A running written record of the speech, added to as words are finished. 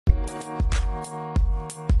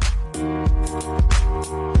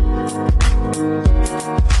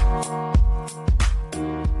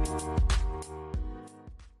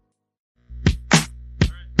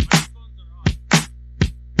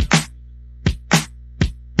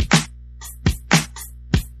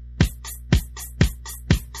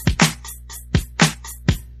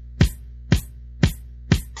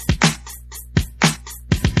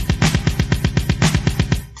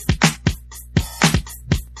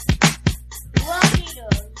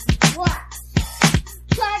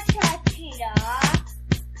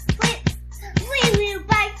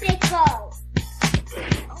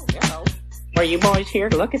Are you boys here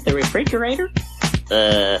to look at the refrigerator?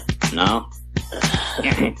 No.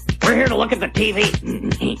 We're here to look at the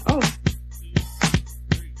TV. Oh.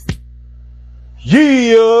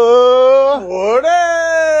 Yeah! What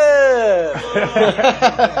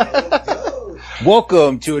up?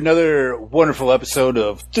 Welcome to another wonderful episode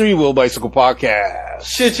of Three Wheel Bicycle Podcast.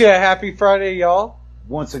 Shit, yeah, happy Friday, y'all.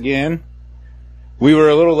 Once again, we were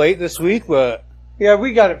a little late this week, but... Yeah,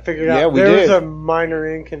 we got it figured out. Yeah, we there did. was a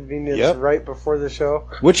minor inconvenience right before the show.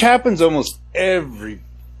 Which happens almost every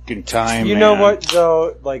fucking time, You know what,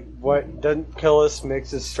 though? Like, what doesn't kill us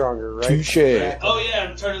makes us stronger, right? Touche. Oh yeah,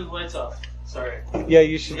 I'm turning the lights off. Sorry. Yeah,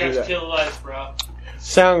 you should We have do to that. kill the lights, bro.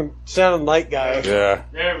 Sounding light guy. Yeah.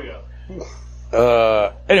 There we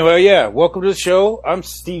go. Anyway, yeah, welcome to the show. I'm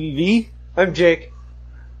Stevie V. I'm Jake.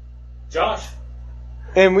 Josh.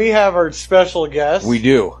 And we have our special guest. We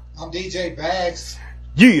do. I'm DJ Bagz.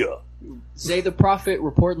 Yeah. Zay the Prophet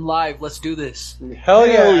reporting live. Let's do this. Hell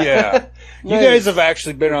yeah. Hell yeah. You Nice. guys have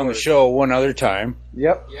actually been on the show one other time.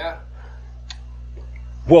 Yep. Yeah.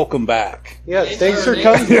 Welcome back. Yeah, thanks for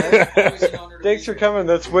coming. Thanks for coming.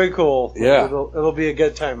 That's way cool. Yeah. It'll be a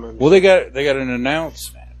good time. Well, they got an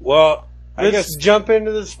announcement. Well, I Let's guess. jump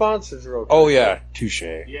into the sponsors real quick. Oh yeah, touche.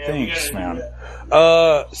 Yeah, Thanks, we man.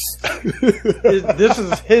 gotta This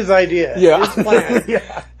is his idea. Yeah. His plan.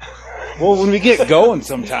 Yeah. Well, when we get going,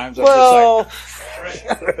 sometimes I'm Well,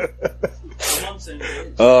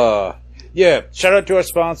 yeah. Shout out to our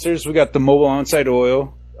sponsors. We got the Mobile On-Site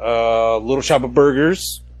Oil, Little Shop of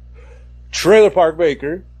Burgers, Trailer Park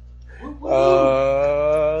Baker.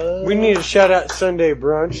 we need to shout out Sunday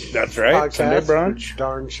Brunch. That's right, podcast, Sunday Brunch. for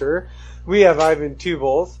darn sure. We have Ivan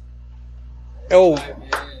Tubols. Oh,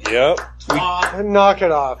 yep. Knock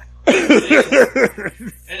it off.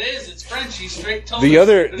 It is. It's French. He's straight told The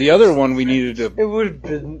us. other one we needed to. It would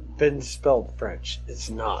have been spelled French. It's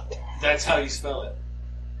not. That's how you spell it.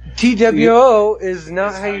 TWO is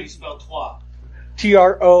not That's how how you. you spell twat.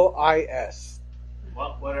 TROIS.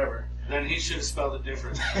 Well, whatever. Then he should have spelled it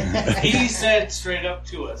different. He said straight up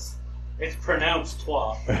to us, it's pronounced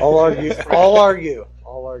twat. I'll argue. I'll argue.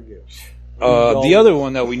 I'll argue. The other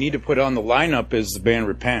one that we need to put on the lineup is the band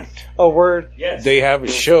Repent. Oh, word. Yes. They have a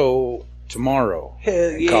show tomorrow Hell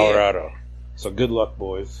in yeah. Colorado. So good luck,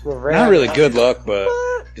 boys. Well, Not really good luck, but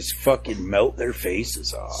just fucking melt their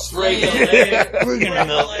faces off. Straight up. We're gonna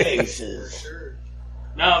melt faces. Sure.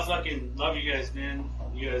 No, fucking love you guys, man.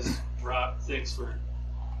 You guys rock. Thanks for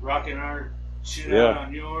rocking our shit out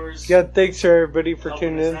on yours. Yeah, thanks for everybody for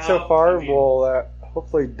Helping tuning in us so out. far. I mean- We'll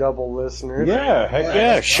hopefully double listeners. Yeah, heck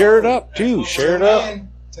yeah. Share it up, too. Share it up.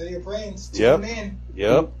 Tell your friends. Yep. Tune in.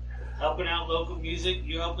 Yep. Helping out local music.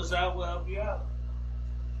 You help us out, we'll help you out.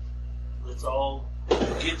 Let's all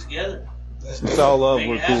get together. It's all love. Make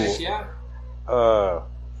We're it happen. cool. Yeah.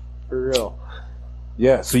 For real.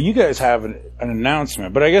 Yeah, so you guys have an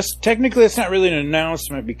announcement, but I guess technically it's not really an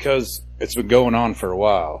announcement because it's been going on for a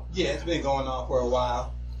while. Yeah, it's been going on for a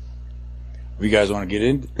while. You guys want to get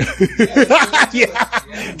in?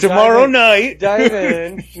 Yeah. Tomorrow night. Dive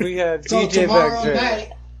in. We have So DJ tomorrow Bagz.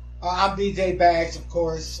 night, I'm DJ Bagz, of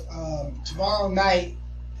course. Tomorrow night,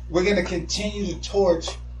 we're going to continue the torch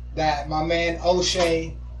that my man Osh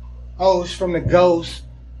from the Ghost,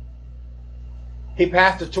 he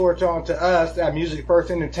passed the torch on to us at Music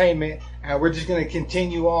First Entertainment, and we're just going to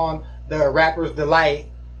continue on the Rapper's Delight,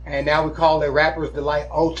 and now we call it Rapper's Delight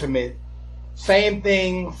Ultimate. Same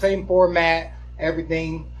thing, same format,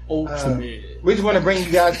 everything. Ultimate. We just want to bring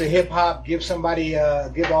you guys to hip hop, give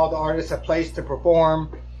all the artists a place to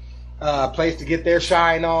perform, a place to get their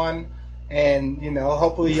shine on, and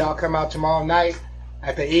hopefully y'all come out tomorrow night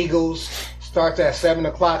at the Eagles. Starts at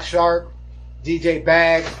 7:00 sharp. DJ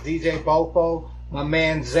Bagz, DJ Bofo, my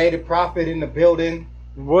man Zay the Prophet in the building.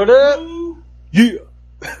 What up? Yeah.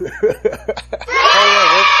 Oh yeah,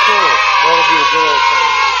 that's cool. That'll be a good old time.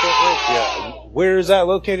 I can't wait. Yeah. Where is that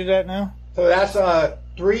located at now? So that's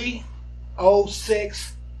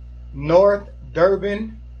 306 North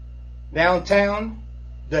Durban, downtown,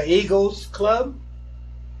 the Eagles Club.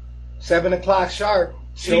 7:00 sharp.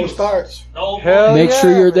 Show starts. No, Hell Make yeah,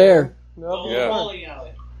 sure you're man. there. No. Yeah. Bowling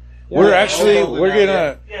alley. We're actually Eagles we're now,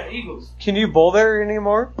 gonna. Yeah, Eagles. Can you bowl there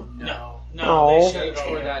anymore? No, Oh. they shut They it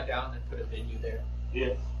tore all that down and put a venue there.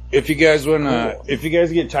 Yeah. If you guys if you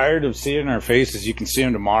guys get tired of seeing our faces, you can see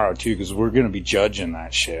them tomorrow too, because we're gonna be judging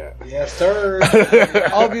that shit. Yes, sir.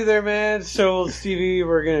 I'll be there, man. So will Stevie.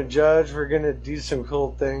 We're gonna judge. We're gonna do some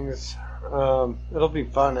cool things. It'll be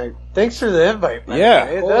fun. Thanks for the invite, man. Yeah.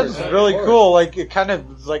 Hey, Of course, that's of really course. cool. Like it kind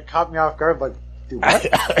of like caught me off guard. Like, dude,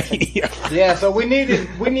 what? Yeah, so we needed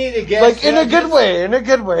guest Like in a judges. good way. In a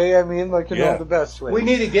good way. I mean, like in Yeah. all the best way. We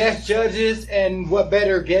needed guest judges, and what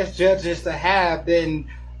better guest judges to have than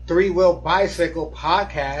Three Wheel Bicycle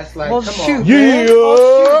Podcast? Like, well, come shoot, on. man. Yeah.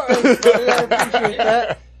 Well, shoot, buddy. I appreciate that.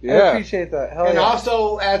 I Yeah. appreciate that. Hell And yeah.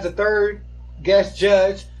 also, as a third guest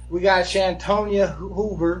judge, we got Shantonia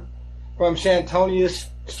Hoover from Shantonia's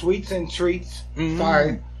Sweets and Treats. Mhm.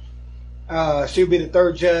 Sorry. She'll be the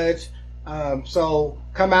third judge. So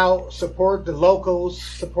come out, support the locals,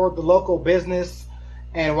 support the local business.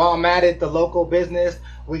 And while I'm at it, the local business,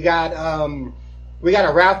 we got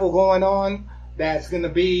a raffle going on that's going to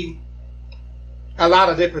be a lot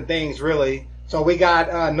of different things, really. So we got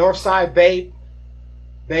Northside Vape.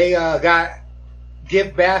 They got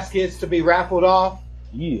gift baskets to be raffled off.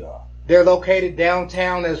 Yeah. They're located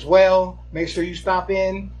downtown as well. Make sure you stop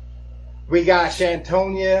in. We got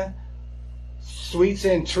Shantonia Sweets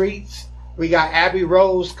and Treats. We got Abbey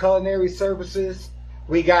Rose Culinary Services.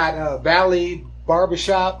 We got Valley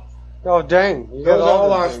Barbershop. Oh, dang. You Those got are all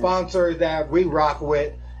the our things. sponsors that we rock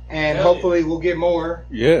with. And Hell hopefully we'll get more.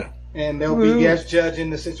 Yeah. And they'll Woo. be guest judging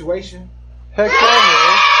the situation. Heck yeah,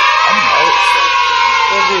 man.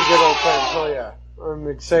 It'll be a good old time. Hell yeah. I'm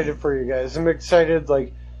excited for you guys. I'm excited,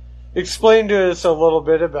 like, explain to us a little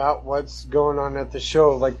bit about what's going on at the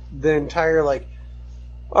show. Like, the entire, like,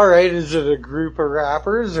 alright, is it a group of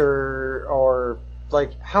rappers or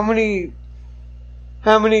like, how many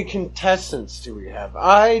contestants do we have?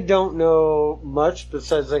 I don't know much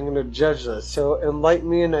besides I'm going to judge this. So enlighten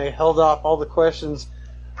me, and I held off all the questions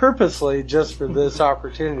purposely just for this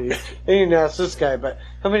opportunity. I didn't ask this guy, but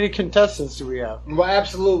how many contestants do we have? Well,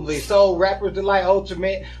 absolutely. So, Rappers Delight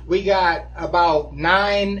Ultimate, we got about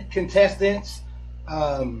 9 contestants.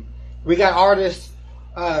 We got artists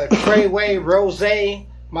Treyway, Rose,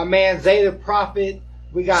 my man Zeta Prophet.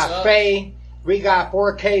 We What's got up? Faye. We got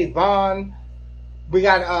 4K Vaughn. We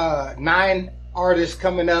got 9 artists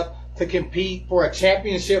coming up to compete for a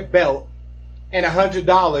championship belt and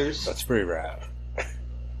 $100. That's pretty rad.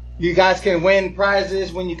 You guys can win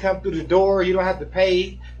prizes when you come through the door. You don't have to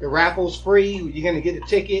pay. The raffle's free. You're going to get a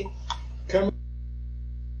ticket. Come.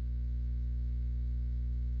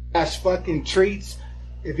 That's fucking treats.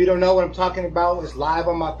 If you don't know what I'm talking about, it's live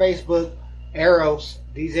on my Facebook. Arrows,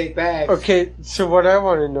 DJ Bagz. Okay, so what I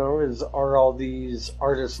want to know is, are all these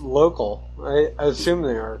artists local? I assume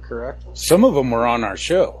they are, correct? Some of them were on our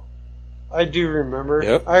show. I do remember.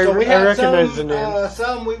 Yep. I So we had recognize some, the name.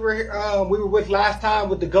 some we were with last time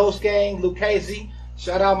with the Ghost Gang, Lucchese.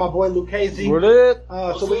 Shout out my boy Lucchese. Would it?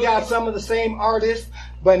 So we got some of the same artists,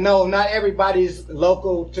 but no, not everybody's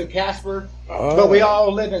local to Casper. Oh. But we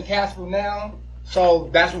all live in Casper now, so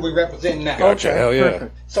that's what we represent now. Gotcha. Hell yeah.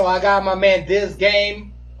 Perfect. So I got my man Diz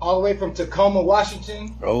Game all the way from Tacoma,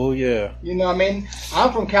 Washington. Oh yeah. You know what I mean?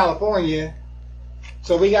 I'm from California.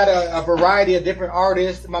 So we got a variety of different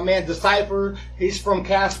artists. My man Decipher, he's from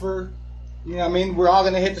Casper. You know what I mean? We're all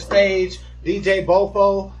going to hit the stage. DJ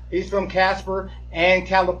Bofo, he's from Casper and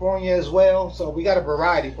California as well. So we got a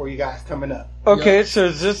variety for you guys coming up. Okay, so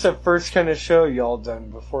is this the first kind of show y'all done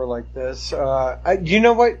before like this? You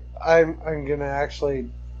know what? I'm gonna actually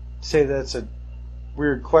say that's a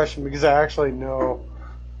weird question because I actually know.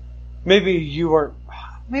 Maybe you were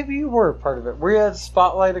a part of it. Were you at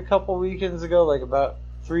Spotlight a couple weekends ago, like about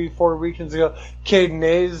 3-4 weekends ago? Caden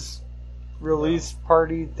A's release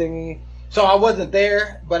party thingy. So I wasn't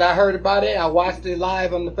there, but I heard about it. I watched it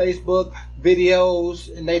live on the Facebook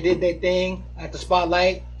videos, and they did their thing at the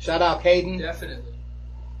Spotlight. Shout out Caden. Definitely.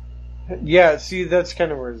 Yeah, see, that's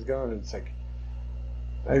kind of where it's going. It's like,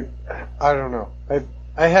 I don't know.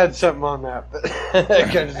 I had something on that, but I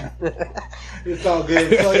kinda- It's all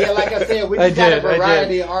good. So yeah, like I said, we I just got a did, I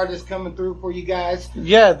variety did. of artists coming through for you guys.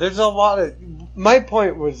 yeah, there's a lot of. My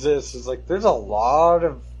point was this: is like there's a lot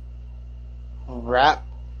of rap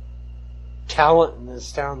talent in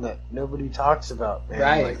this town that nobody talks about, man.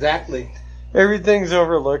 Right, Like, exactly. everything's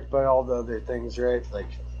overlooked by all the other things, right? Like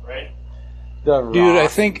Right? the Dude, rock. I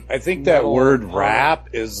think that metal, word punk. rap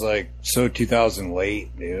is like so 2000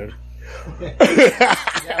 late, dude.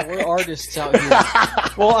 Yeah, we're artists out here.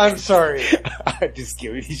 Well, I'm sorry. I'm just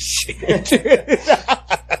giving you shit. Dude.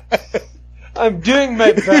 I'm doing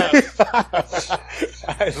my best.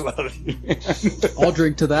 I love you. I'll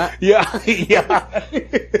drink to that. Yeah, yeah.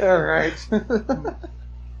 All right.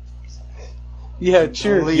 Yeah,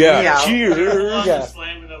 cheers. Yeah, I cheers. love Yeah. the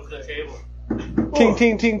slamming of the table. Ting,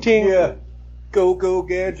 ting, ting, ting. Yeah. Go,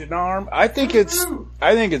 Gadget Arm. I think it's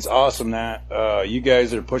awesome that you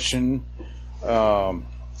guys are pushing the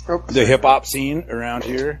hip hop scene around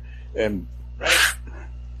here and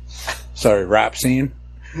rap scene.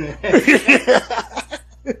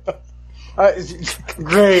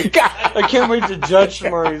 Great. I can't wait to judge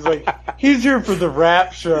tomorrow. He's like, he's here for the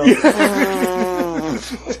rap show.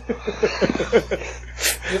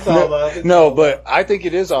 It's all love. No, but I think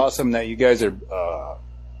it is awesome that you guys are,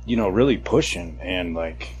 really pushing and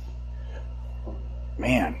like,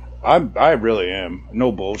 man, I really am.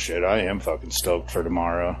 No bullshit. I am fucking stoked for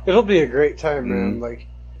tomorrow. It'll be a great time, man. Like,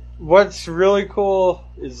 what's really cool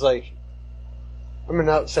is like, I'm an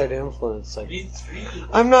outside influence. Like,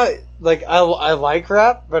 I'm not like I like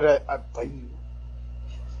rap, but I like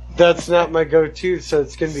that's not my go-to. So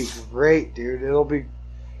it's gonna be great, dude.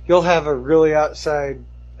 You'll have a really outside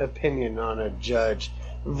opinion on a judge,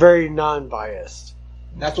 very non-biased.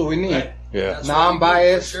 That's what we need. Yeah.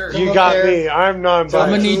 Non-biased. Sure. You got me. I'm non-biased. I'm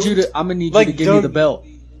gonna need you Like, to give me the belt.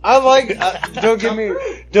 I like. Don't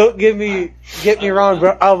get me wrong,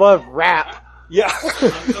 but I love rap. Yeah.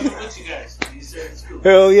 I'm coming with you guys. You said it's cool.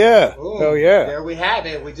 Hell yeah. Ooh, Hell yeah. There we have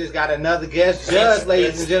it. We just got another guest judge,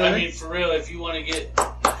 ladies and I gentlemen. mean, for real, if you want to get,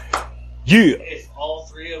 Yeah. if all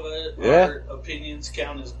three of it, Yeah. our opinions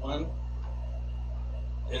count as one,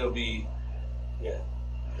 it'll be,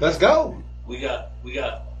 Let's go. we got,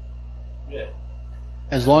 yeah.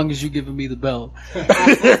 As long as you're giving me the belt.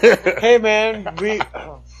 Hey, man,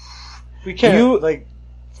 we can't like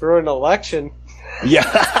throw an election. Yeah.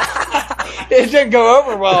 It didn't go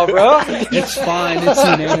over well, bro. It's fine. It's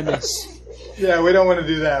unanimous. Yeah, we don't want to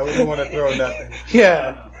do that. We don't want to throw nothing.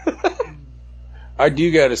 Yeah. I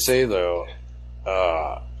do got to say though,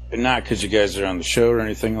 and not because you guys are on the show or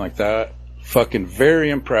anything like that. Fucking very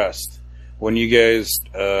impressed when you guys.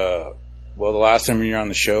 The last time you were on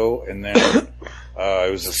the show, and then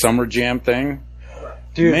it was a summer jam thing.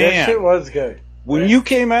 Dude, Man. that shit was good. When you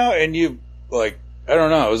came out and you like, I don't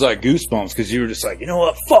know, it was like goosebumps because you were just like, you know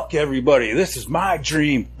what, fuck everybody, this is my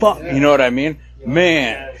dream. Fuck, you know what I mean?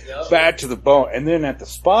 Man, bad to the bone. And then at the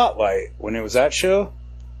Spotlight when it was that show.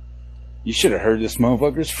 You should have heard this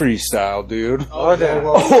motherfucker's freestyle, dude. Oh, damn.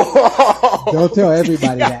 Don't tell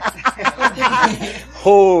everybody that.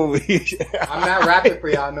 Holy shit. I'm not rapping for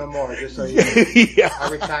y'all no more, just so you know. Yeah. I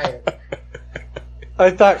retired.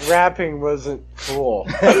 I thought rapping wasn't cool.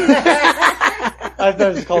 I thought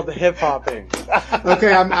it was called hip hopping.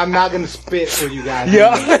 Okay, I'm not going to spit for you guys.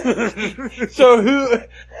 Yeah. So who?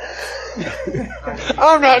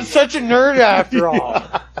 I'm not such a nerd after all.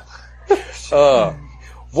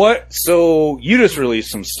 What? So you just released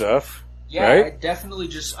some stuff, Yeah, right? I definitely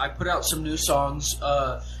I put out some new songs.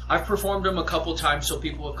 I've performed them a couple times, so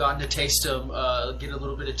people have gotten to taste them, get a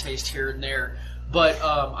little bit of taste here and there. But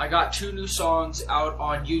I got 2 new songs out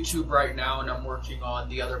on YouTube right now, and I'm working on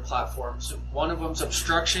the other platforms. One of them's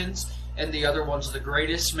Obstructions, and the other one's The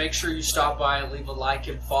Greatest. Make sure you stop by and leave a like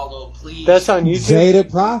and follow, please. That's on YouTube.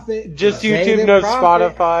 Jada Prophet. Just Jada YouTube, no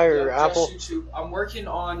Prophet. Spotify or Yeah, Apple. just YouTube. I'm working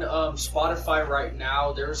on Spotify right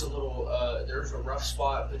now. There's a rough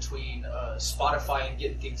spot between Spotify and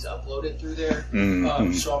getting things uploaded through there.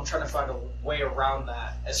 Mhm. So I'm trying to find a way around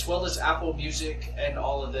that, as well as Apple Music and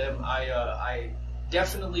all of them. I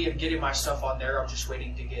definitely am getting my stuff on there. I'm just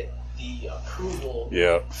waiting to get the approval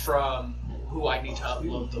Yeah. from who I need to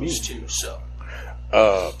upload those to. So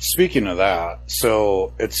Speaking of that,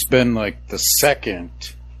 so it's been like the second.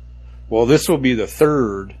 Well, this will be the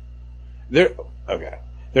third. There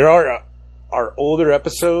are our older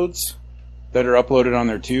episodes that are uploaded on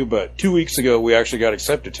there too. But 2 weeks ago, we actually got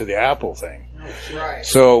accepted to the Apple thing. right.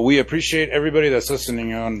 So we appreciate everybody that's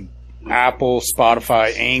listening on Apple,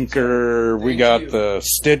 Spotify, Anchor. We Thank got you. the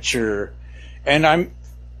Stitcher, and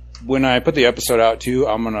when I put the episode out too,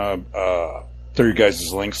 I'm gonna throw you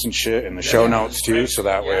guys' links and shit in the show notes too, so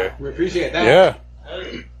that way, We appreciate that. yeah,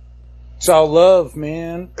 it's all love,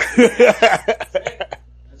 man. That's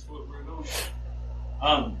what we're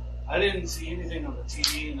doing. I didn't see anything on the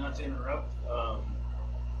TV, not to interrupt.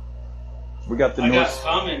 We got the I got North.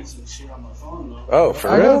 comments and shit on my phone though. Oh, for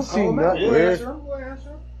I real? don't see nothing. Weird.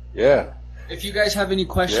 Yeah. If you guys have any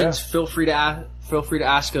questions, feel free to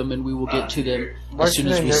ask them, and we will get to them Why as soon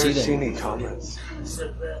should as I we never see see them. any comments? I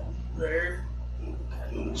said that there.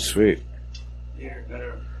 Sweet. Here,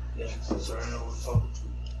 better. Yeah, so I know we're talking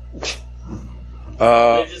to.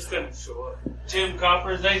 They just couldn't show up. Tim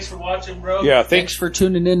Copper, thanks for watching, bro. Yeah, Thanks for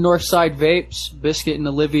tuning in, Northside Vapes. Biscuit and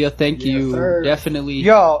Olivia, thank you. sir. Definitely.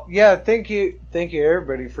 Y'all, yeah, thank you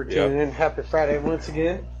everybody for tuning in. Happy Friday once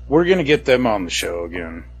again. We're gonna get them on the show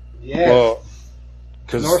again. Yes. Well,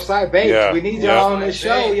 because Northside Bates, we need y'all on the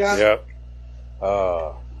show, y'all. Yep.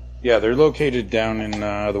 Yeah, they're located down in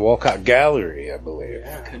the Walcott Gallery, I believe.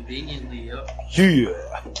 Conveniently, yep.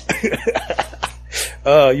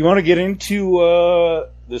 Yeah. You want to get into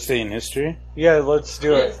this day in history? Yeah, let's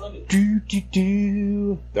do it.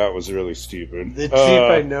 That was really stupid. The cheap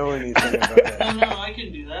I know anything about that. No, I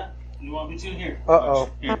can do that. You want me to? Here. Uh-oh.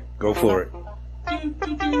 Here. Go for it.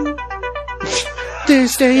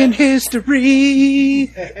 This day in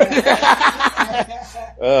history.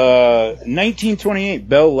 1928,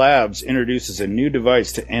 Bell Labs introduces a new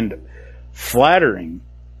device to end fluttering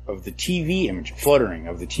of the TV image. Fluttering.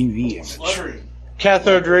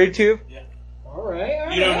 Cathode ray tube? All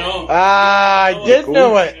right. You don't know. I did cool.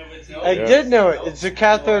 know it. I Yeah. did know it. It's a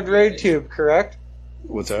cathode ray tube, correct?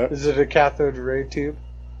 What's that? Is it a cathode ray tube?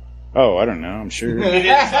 Oh, I don't know. I'm sure. You didn't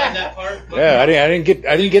find that part? But Yeah, I didn't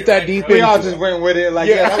get that deep We all into just it. went with it like,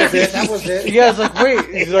 yeah, that was it. That was it. You guys like, wait.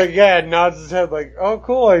 He's like, yeah, nods his head like, oh,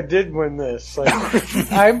 cool, I did win this. Like,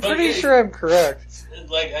 I'm pretty sure I'm correct.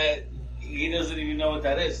 Like, he doesn't even know what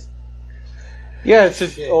that is. Yeah, it's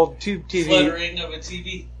an old tube TV. Fluttering of a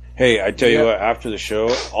TV. Hey, I tell you Yeah. what, after the show,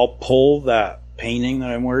 I'll pull that painting that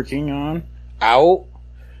I'm working on out,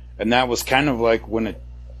 and that was kind of like when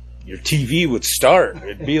your TV would start.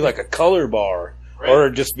 It'd be like a color bar, or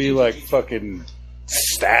it'd just be like fucking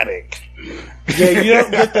static. Yeah, you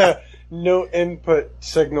don't get the no input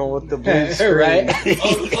signal with the blue screen. Right. I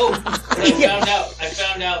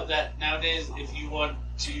found out that nowadays, if you want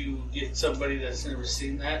to get somebody that's never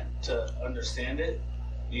seen that to understand it,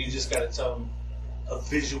 you just got to tell them a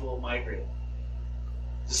visual migraine.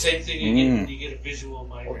 The same thing you get when you get a visual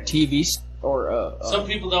migraine. TVs or Some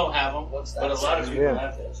people don't have them, but a lot of people Yeah.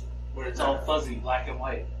 have this, where it's all fuzzy, black and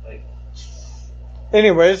white. Like,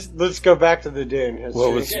 Anyways, let's go back to the day in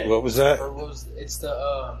history. What was that? or what was it's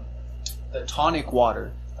the tonic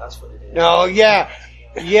water. That's what it is. Oh, yeah.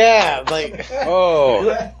 Yeah, like, Oh,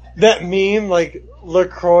 that meme, like,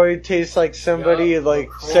 LaCroix tastes like somebody, Yeah, like,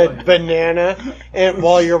 LaCroix. said banana, and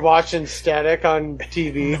while you're watching Static on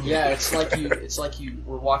TV. Yeah, it's like you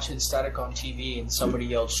were watching Static on TV and somebody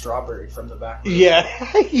yelled strawberry from the back. Yeah.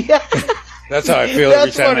 Yeah. that's how I feel every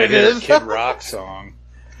That's time what I it hear a is. Kid Rock song.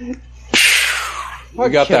 We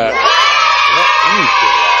What got Kid that.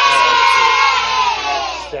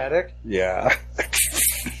 Static? Yeah.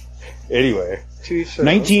 Anyway, Too soon.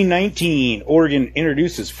 1919, Oregon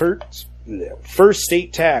introduces first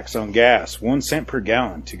state tax on gas, 1 cent per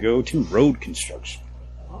gallon, to go to road construction.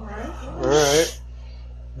 Alright.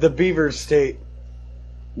 The Beaver State.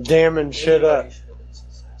 Damming shit up.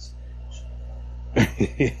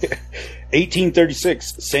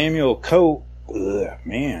 1836, Samuel Colt.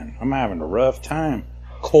 Man, I'm having a rough time.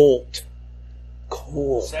 Colt.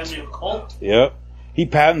 Samuel Colt. Yep. He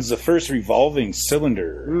patents the first revolving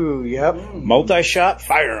cylinder, Ooh, yep. multi-shot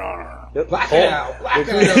firearm. Yep. Black it out. Black it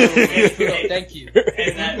out. Thank you.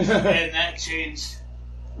 And that changed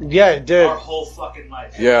Yeah, it did. our whole fucking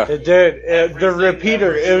life. Yeah. It did. The Everything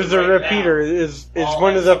repeater. that It we're was a doing right repeater. now Is all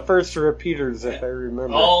one of has the something- first repeaters, if I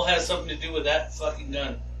remember. All has something to do with that fucking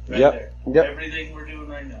gun right Yep. there. Yep. Everything we're doing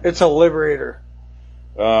right now. It's a liberator.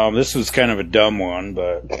 This was kind of a dumb one,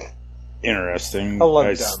 but interesting. I love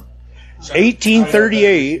I- dumb.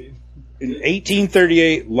 1838. In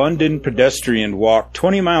 1838, London pedestrian walked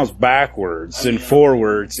 20 miles backwards and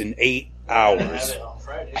forwards in 8 Have hours. it on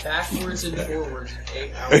Friday. Backwards and forwards in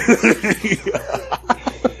 8 hours.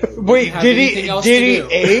 Wait, have did anything he else did to he do.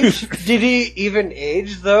 age? Did he even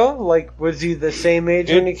age though? Like, was he the same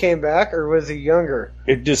age when he came back, or was he younger?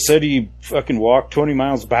 It just said he fucking walked 20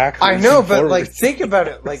 miles backwards. I know, and but like, forwards. think about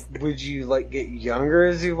it. Like, would you like get younger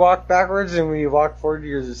as you walk backwards, and when you walk forward,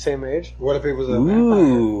 you're the same age? What if it was a vampire?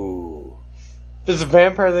 Ooh. If it's a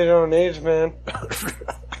vampire, they don't age, man.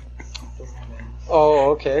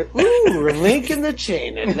 Oh, okay. Ooh, a link in the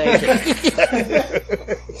chain. I like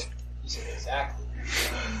it. Exactly.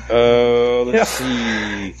 Let's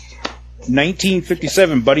see.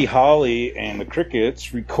 1957, Buddy Holly and the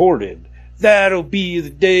Crickets recorded "That'll Be the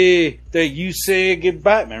Day That You Say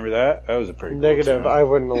Goodbye." Remember that? That was a pretty cool Negative. song. I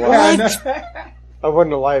wouldn't Yeah, alive. I know. I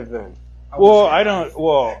wasn't alive then. Well, I don't.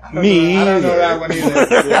 Well, me. I don't know that one either.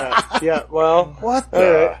 Yeah. Yeah. Well, What All the?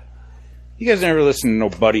 right. You guys never listened to no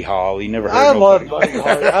Buddy Holly. Never heard I no love Buddy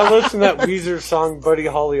Holly. I listen to that Weezer song "Buddy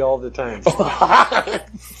Holly" all the time.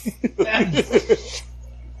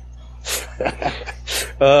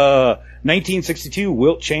 1962,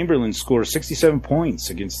 Wilt Chamberlain scores 67 points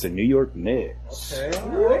against the New York Knicks.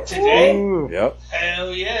 Okay. Today? Ooh. Yep.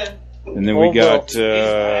 Hell yeah. And then we Oh, got He's a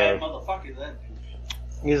bad motherfucker, that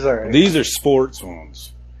dude. He's alright. these are sports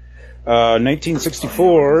ones.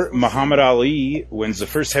 1964, Muhammad Ali wins the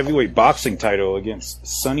first heavyweight boxing title against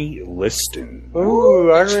Sonny Liston. Ooh,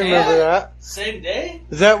 I remember that. Same day?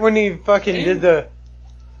 Is that when he fucking did the...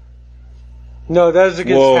 No, that was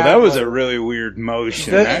against Whoa, that was a Hadley. really weird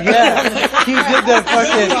motion. Yeah, he did that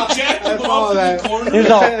fucking... Jacked him all off in that. the corner. He's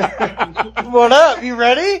all, what up, you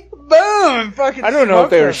ready? Boom! Fucking I don't know if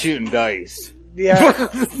they were smoked him. shooting dice. Yeah.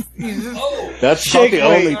 He's just... Oh, That's about Shake the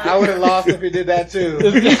weight. only. I would have lost if he did that too.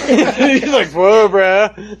 He's like, whoa,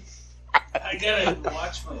 bruh. I gotta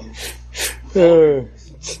watch my.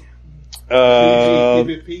 Uh,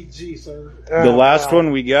 Keep it PG, sir. the last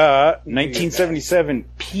one we got, 1977,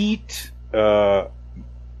 Pete Marvick.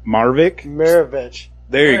 Maravich.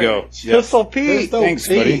 There you go. Yep. Pistol Pete. Pistol Thanks,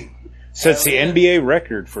 Pete. buddy. Sets the Hell yeah. NBA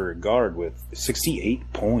record for a guard with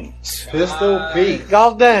 68 points. Pistol Pete.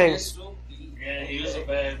 God dang. Yeah, he was a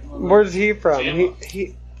bad one. Where's he from? Jamma.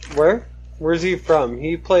 He where? Where's he from?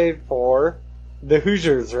 He played for the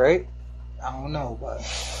Hoosiers, right? I don't know, but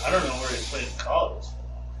I don't know where he played in college.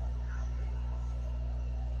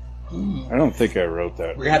 I don't think I wrote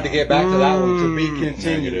that. we have to get back to that one to be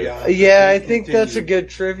continued. Negative. Y'all. Yeah, I To be think that's a continued. good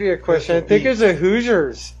trivia question. I Pistol think Pete. it was the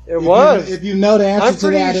Hoosiers. It If was. You, if you know the answer I'm to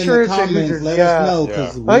pretty that in sure the it's a comments, Hoosiers, let yeah. us know.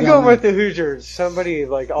 'Cause we I'm don't going know. with the Hoosiers. Somebody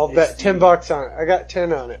like I'll bet $10 on it. I got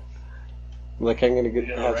 10 on it. Like I'm gonna get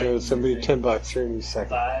Yeah, have to right. owe somebody $10 here in a second.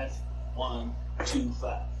 5, 1, 2,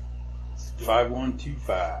 5.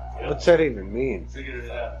 5125. What's that even mean? Figured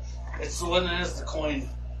it out. It's the one that has the coin.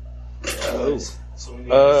 Oh. So we need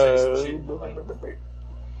to say some shit like,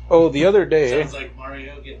 Oh, the other day, sounds like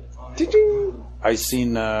Mario getting the coin. Ding. I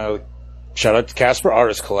seen, shout out to Casper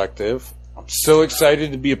Artist Collective. I'm so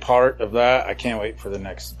excited to be a part of that. I can't wait for the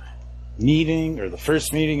next meeting or the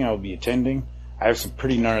first meeting I'll be attending. I have some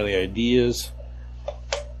pretty gnarly ideas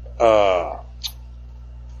that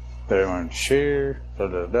I want to share.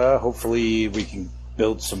 Hopefully we can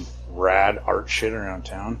build some rad art shit around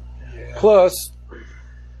town. Plus,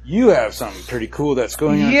 you have something pretty cool that's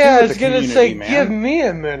going on. Yeah, too I with was the gonna community, say, man. give me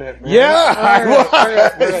a minute, man. Yeah, I All right, was. all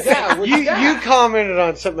right, all right. Yeah, what you got? You commented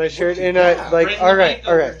on something I shared, and I Bring like. the All right, mic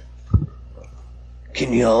all over. right.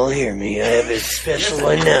 Can you all hear me? I have a special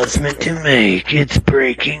announcement to make. It's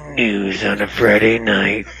breaking news on a Friday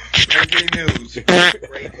night.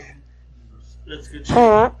 That's good shit.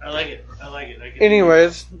 I like it. I like it. I can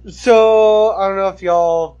Anyways, so I don't know if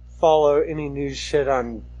y'all follow any news shit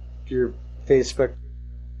on your Facebook.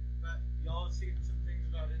 But y'all have seen some things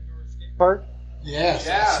about indoor skate park? Yes,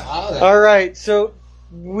 Yeah. I saw that. All right, so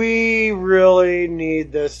we really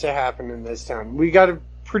need this to happen in this town. We got a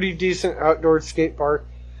pretty decent outdoor skate park.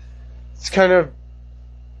 It's kind of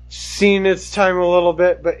seen its time a little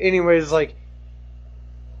bit, but anyways, like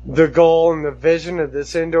the goal and the vision of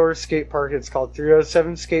this indoor skate park, it's called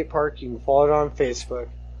 307 Skate Park. You can follow it on Facebook.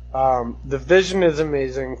 The vision is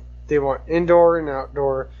amazing. They want indoor and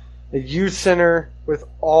outdoor, a youth center with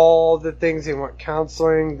all the things. They want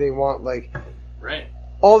counseling. They want like Right.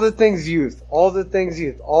 all the things youth, all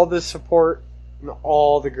the support, and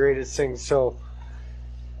all the greatest things. So,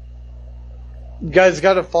 you guys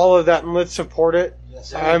got to follow that and let's support it.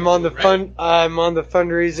 Yes, I'm on the Right. I'm on the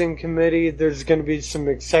fundraising committee. There's going to be some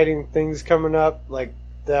exciting things coming up like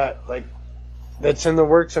that, that's in the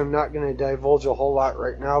works. I'm not going to divulge a whole lot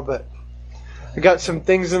right now, but I got some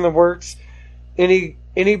things in the works.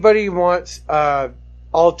 Anybody wants,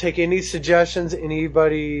 I'll take any suggestions.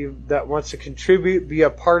 Anybody that wants to contribute, be a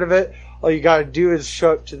part of it. All you got to do is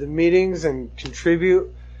show up to the meetings and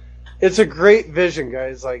contribute. It's a great vision,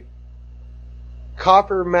 guys. Like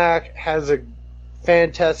Copper Mac has a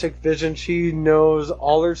fantastic vision. She knows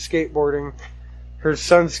all her skateboarding, her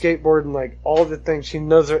son's skateboarding, like all the things. She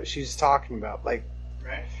knows what she's talking about. Like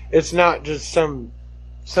Right. it's not just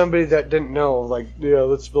somebody that didn't know. Like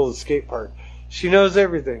let's build a skate park. She knows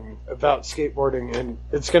everything about skateboarding, and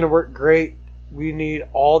it's going to work great. We need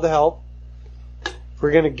all the help.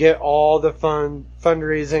 We're going to get all the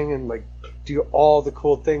fundraising and like do all the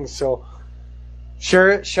cool things. So share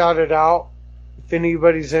it, shout it out. If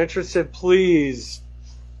anybody's interested, please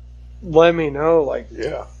let me know. Like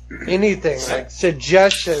Yeah. anything, like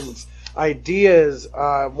suggestions, ideas,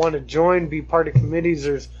 want to join, be part of committees.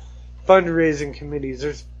 There's fundraising committees.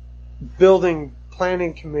 There's building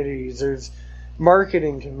planning committees. There's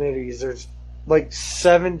marketing committees. There's like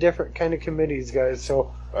 7 different kind of committees, guys.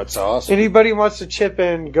 So That's awesome. anybody wants to chip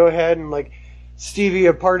in, go ahead and like Stevie,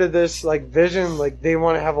 a part of this like vision, like they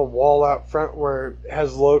want to have a wall out front where it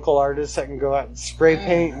has local artists that can go out and spray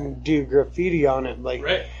paint and do graffiti on it, like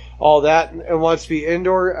all that. And it wants to be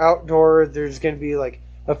indoor, outdoor. There's going to be like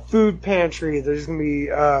a food pantry. There's going to be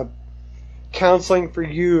counseling for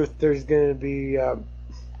youth. There's going to be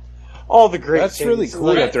all the great That's things. really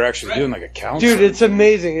cool that they're actually doing like a counseling. Dude, it's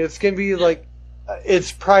amazing. It's going to be like,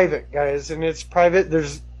 it's private, guys, and it's private.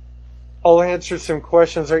 I'll answer some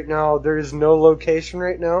questions right now. There is no location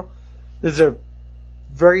right now. There's a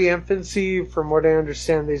very infancy, from what I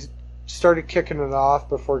understand. They started kicking it off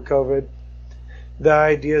before COVID. The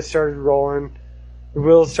idea started rolling. The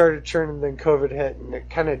wheels started turning, then COVID hit, and it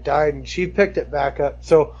kind of died, and she picked it back up.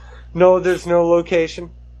 So, no, there's no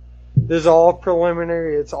location. This is all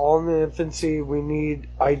preliminary. It's all in the infancy. We need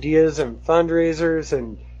ideas and fundraisers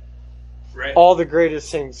and all the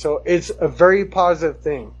greatest things. So it's a very positive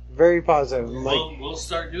thing. Very positive. We'll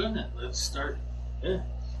start doing that. Let's start. Yeah.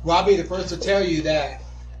 Well, I'll be the first to tell you that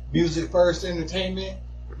Music First Entertainment,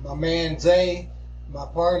 my man Zay, my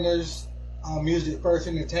partners on Music First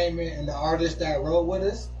Entertainment, and the artists that rode with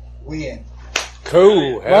us, we in.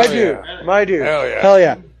 Cool. My dude. Hell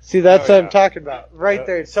yeah. See, that's what I'm talking about. Right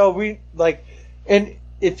there. So we, like, and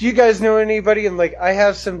if you guys know anybody, and, like, I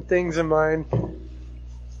have some things in mind,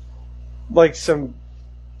 like some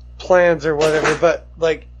plans or whatever, but,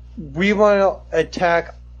 like, we want to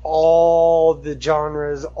attack all the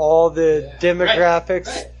genres, all the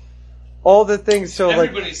demographics, all the things. So,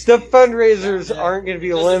 like, the fundraisers aren't going to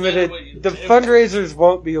be limited. The fundraisers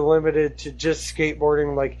won't be limited to just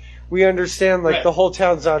skateboarding. Like, we understand, like, the whole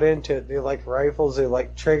town's not into it. They like rifles, they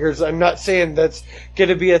like triggers. I'm not saying that's going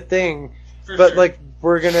to be a thing, but, like,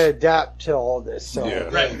 we're going to adapt to all this. So,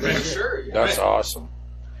 Sure. That's awesome.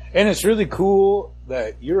 And it's really cool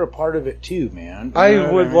that you're a part of it too, man.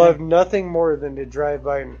 I would love nothing more than to drive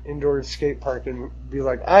by an indoor skate park and be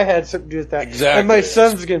like, I had something to do with that. Exactly. And my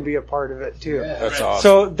son's going to be a part of it too. Yeah. That's awesome.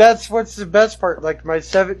 So that's what's the best part. Like, my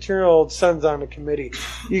 17-year-old son's on a committee.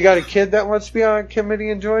 You got a kid that wants to be on a committee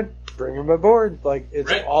and join? Bring him aboard. Like,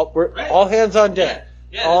 it's all hands on deck.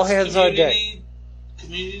 Yeah, all hands on deck.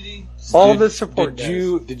 Community. All the support.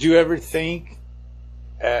 Did you ever think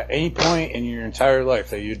at any point in your entire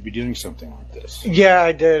life that you'd be doing something like this? Yeah,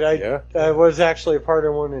 I did. I was actually a part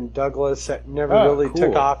of one in Douglas that never really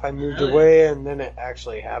took off. I moved away, and then it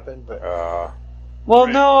actually happened. But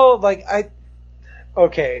no, like I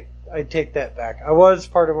take that back. I was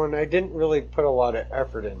part of one. I didn't really put a lot of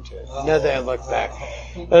effort into it. Now that I look back,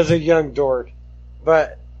 as a young dork,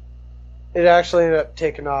 but it actually ended up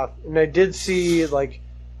taking off, and I did see, like,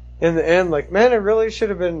 in the end, like, man, I really should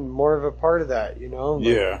have been more of a part of that, you know? Like,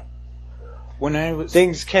 yeah. When I was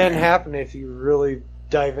things can happen if you really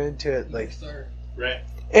dive into it, like, Right.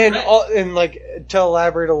 and like, to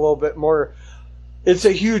elaborate a little bit more, it's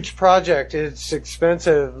a huge project. It's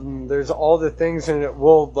expensive. And there's all the things, and it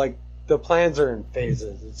will, like, the plans are in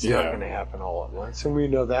phases. It's not going to happen all at once, and we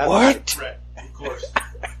know that. What? Right. Of course.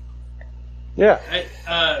 Yeah.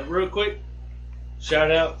 Hey, real quick,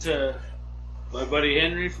 shout out to my buddy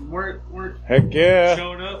Henry from work Heck yeah.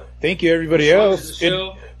 showing up. Thank you, everybody Watching else. the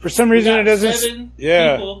show. For some reason, it doesn't. 7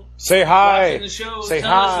 Yeah. people Say hi. watching the show. Say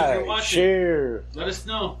Tell us if hi. you're watching. Share. Let us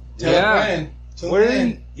know. Tell a friend. Tune Where?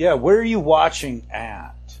 in. Where are you watching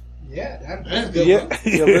at? Yeah, that's a good Yeah. one.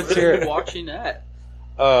 Yeah, let's hear it. Watching that.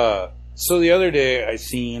 So the other day I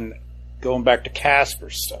seen, going back to Casper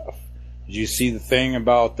stuff, did you see the thing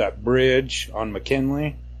about that bridge on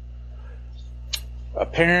McKinley?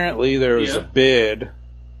 Apparently there was a bid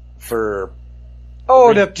for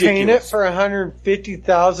to paint it for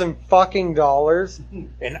 $150,000 fucking dollars.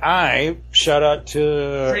 and I shout out to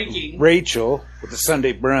Freaking. Rachel with the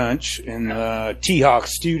Sunday brunch in the T-Hawk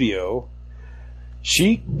studio.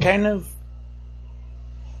 She kind of,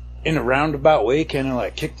 in a roundabout way, kind of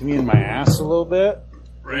like kicked me in my ass a little bit.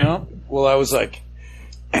 Right. You know? Well, I was like,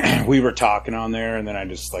 we were talking on there, and then I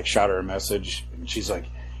just like shot her a message, and she's like,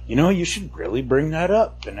 you know, you should really bring that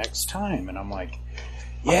up the next time. And I'm like,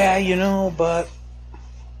 yeah, you know, but,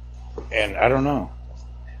 and I don't know,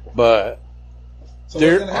 but So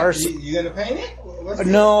there what's gonna are happen? You gonna paint it? What's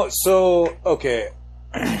no. So okay,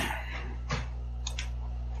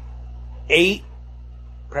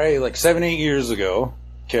 probably like 7-8 years ago.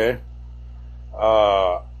 Okay,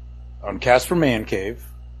 on Casper Man Cave,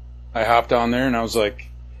 I hopped on there and I was like,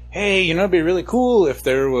 hey, you know, it'd be really cool if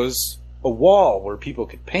there was a wall where people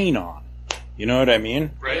could paint on. You know what I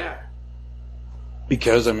mean? Right.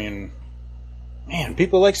 Because, I mean, man,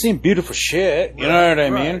 people like seeing beautiful shit. You know what I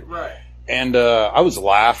mean? Right. And I was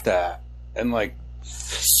laughed at. And, like,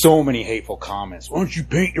 so many hateful comments. Why don't you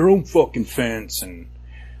paint your own fucking fence? And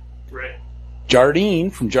Right. Jardine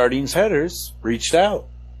from Jardine's Headers reached out,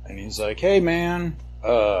 and he's like, "Hey, man,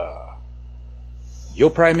 you'll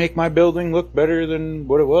probably make my building look better than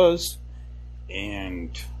what it was."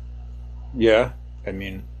 And yeah, I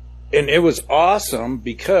mean, and it was awesome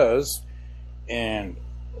because, and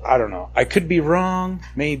I don't know, I could be wrong,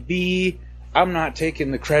 maybe. I'm not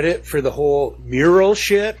taking the credit for the whole mural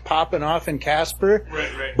shit popping off in Casper,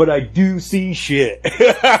 Right. but I do see shit.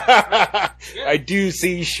 I do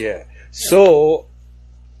see shit. So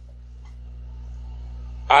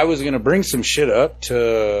I was going to bring some shit up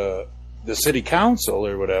to the city council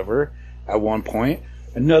or whatever at one point.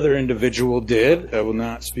 Another individual did. I will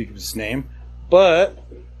not speak of his name. But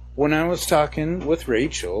when I was talking with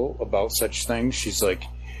Rachel about such things, she's like,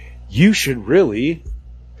 you should really,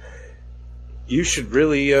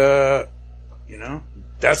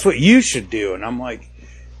 that's what you should do. And I'm like,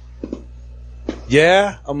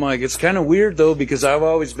 yeah. I'm like, it's kind of weird though, because I've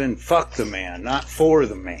always been fuck the man, not for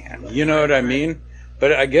the man. You know what I mean?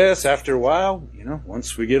 But I guess after a while,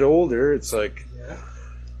 once we get older, it's like,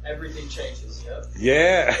 Everything changes, yep.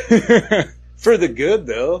 yeah. For the good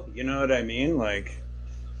though, you know what I mean? Like,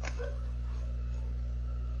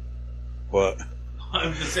 what?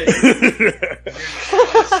 I'm just saying.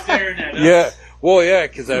 You're staring at us. Yeah. Well, yeah,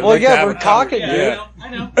 because we're talking, Yeah, dude. I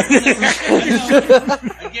know.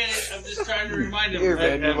 I get it. I'm just trying to remind him. Here,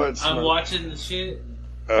 man, you want I'm smoke. watching the shit.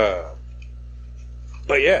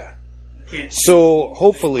 But yeah. Can't So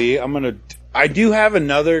hopefully I do have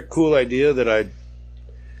another cool idea that I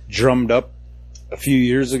drummed up a few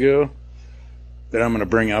years ago that I'm going to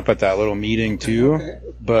bring up at that little meeting too. Okay.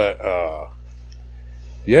 But,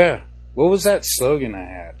 yeah. What was that slogan I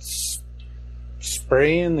had?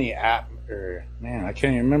 Spraying the man, I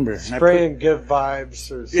can't even remember. And I Spraying good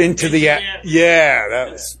vibes or put something. into the yeah,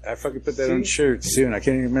 that was, I fucking put that on shirts too, and I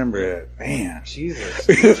can't even remember it. Man. Jesus.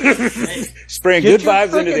 Spraying Get good your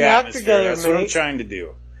vibes into freaking the act atmosphere. together, That's what I'm mate. trying to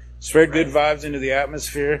do. Spread good vibes into the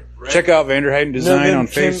atmosphere. Right. Check out Vanderheiden Design on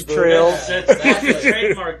Tim Facebook. Trails. That's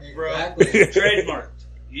trademark, bro. Exactly. Trademark.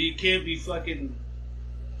 You can't be fucking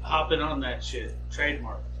hopping on that shit.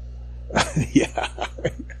 Trademark. Yeah.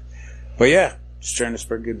 But yeah, just trying to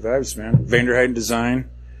spread good vibes, man. Vanderheiden Design.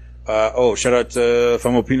 Shout out to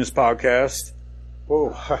Fumble Penis Podcast.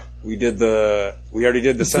 Whoa. We already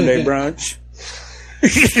did the Sunday brunch.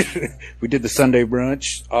 We did the Sunday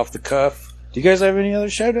brunch off the cuff. Do you guys have any other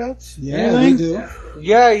shout outs? Yeah, we do.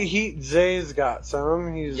 Yeah, Zay's got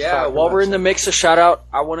some. He's Yeah, talking while about we're in the some. mix of shout out,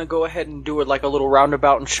 I want to go ahead and do it like a little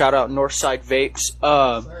roundabout and shout out Northside Vapes.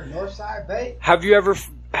 Sir, Northside Bay. Have you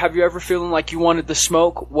ever feeling like you wanted the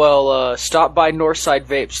smoke? Well, stop by Northside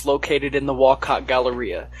Vapes, located in the Walcott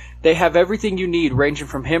Galleria. They have everything you need, ranging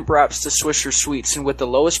from hemp wraps to Swisher Sweets, and with the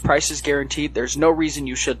lowest prices guaranteed, there's no reason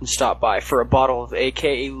you shouldn't stop by for a bottle of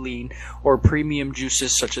AKA Lean or premium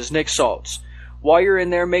juices such as Nick Salts. While you're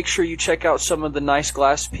in there, make sure you check out some of the nice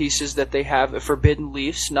glass pieces that they have at Forbidden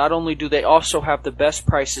Leafs. Not only do they also have the best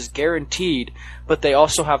prices guaranteed, but they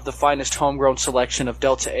also have the finest homegrown selection of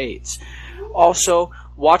Delta 8s. Also,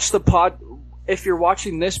 if you're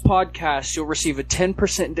watching this podcast, you'll receive a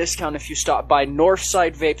 10% discount if you stop by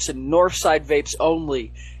Northside Vapes and Northside Vapes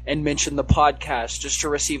only and mention the podcast, just to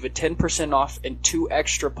receive a 10% off and 2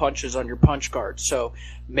 extra punches on your punch card. So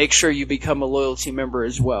make sure you become a loyalty member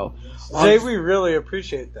as well. Zay, we really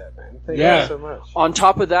appreciate that, man. Thank Yeah. you so much. On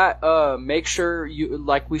top of that, make sure you,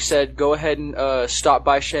 like we said, go ahead and stop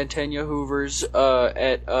by Chantania Hoover's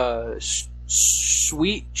at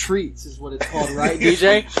Sweet Treats is what it's called, right,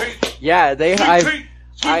 DJ? Yeah,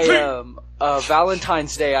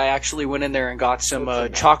 Valentine's Day, I actually went in there and got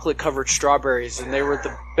some chocolate covered strawberries, and they were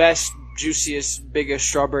the best, juiciest, biggest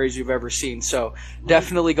strawberries you've ever seen. So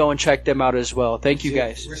definitely go and check them out as well. Thank you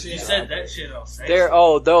guys. You said that shit all sexy.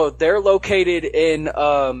 They're located in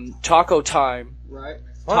Taco Time. Right.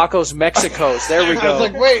 Tacos Mexico's. There we I go. was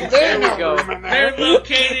like, wait, There we go. They're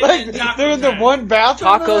located Like, in Taco they're in the Time. one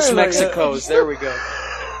bathroom. Tacos there? Mexico's. There we go.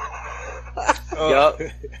 Yup.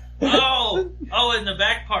 Oh, in the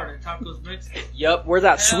back part of Tacos Mexico. Yup. Where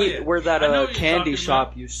that Hell sweet, yeah. where that I know what you're candy talking shop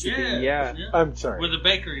about. used to be. Yeah. I'm sorry. Where the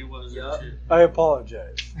bakery was. Yup. And shit. I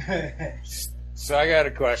apologize. So I got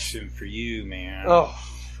a question for you, man. Oh,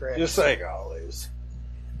 Fred. Just like always.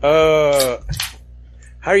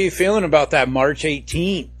 How are you feeling about that March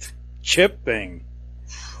 18th chip thing?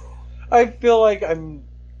 I feel like I'm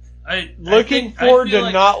I looking feel forward to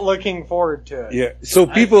like- not looking forward to it. Yeah. So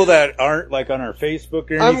people that aren't like on our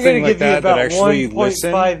Facebook or I'm anything going to like give you that about actually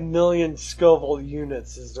listen. 1.5 million Scoville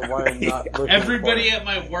units as to why I'm not looking Everybody for it. at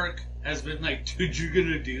my work has been like, dude, you're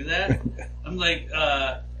gonna do that? I'm like,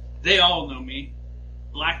 they all know me.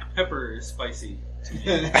 Black pepper is spicy.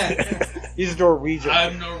 He's Norwegian.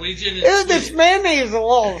 I'm Norwegian. Ew, this mayonnaise is a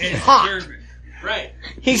little It's hot. German. Right.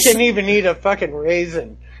 He can even eat a fucking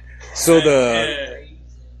raisin. So the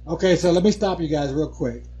Okay, so let me stop you guys real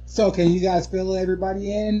quick. So can you guys fill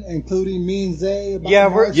everybody in, including me and Zay? About Yeah,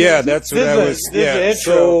 March? that's what This I is- was. this is Yeah,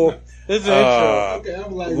 intro. so This is an intro. Okay,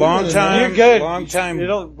 I'm like, long we're time, You're good. long time You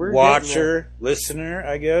don't- we're watcher, listener,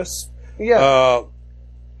 I guess. Yeah,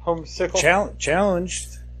 homesickle.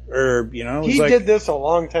 Challenged, or it was He like, did this a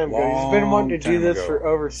long time ago. He's been wanting to do Long this time for ago.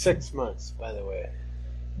 over 6 months, by the way.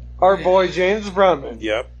 Our boy James Brumman.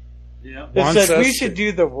 Yep. Yeah. It Wants said we us should to-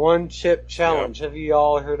 do the one chip challenge. Have you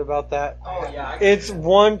all heard about that? Oh yeah. It's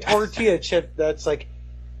one tortilla chip that's like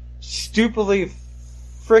stupidly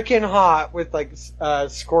freaking hot with like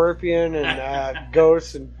scorpion and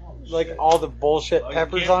ghosts and like all the bullshit Oh, you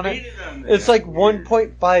peppers can't on read it. on there. It's like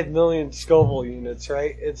 1.5 million Scoville units,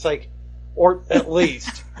 right? It's like, or at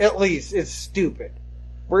least, it's stupid.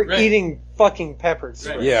 We're Right. eating fucking peppers.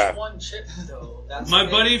 Right. Yeah. It's one chip though. That's My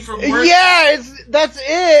it. buddy from work. Yeah, that's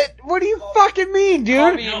it. What do you fucking mean,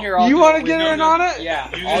 Call dude? me in here, I'll You do want it to with get you. in on it?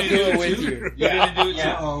 Yeah, You I'll gonna do it too? with you. You Yeah. gonna do it too?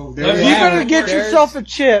 Yeah. Oh, You there You we have better it. get There's- yourself a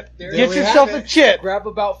chip. there Get we yourself have a it. chip. Grab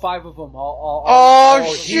about 5 of them. Oh, Oh,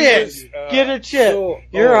 he shit! was, Get a chip. so-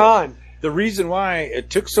 You're oh. on. The reason why it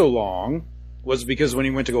took so long was because when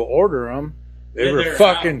he went to go order them, they Yeah, were they're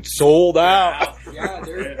fucking out. sold out.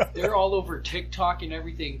 Yeah, they're all over TikTok and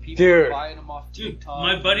everything. People Dude. are buying them off Dude, TikTok.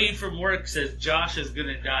 my buddy from work says Josh is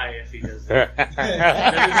gonna die if he does that. have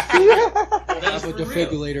That's a for real.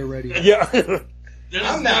 defibrillator ready. Yeah. That is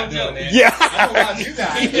I'm no not joke. doing it. Yeah. I don't want you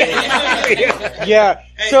guys. Yeah.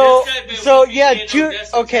 Hey, So, this guy been so with me yeah. in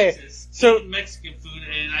Odessa, Okay. Texas, So eating Mexican food,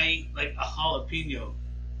 and I eat like a jalapeno.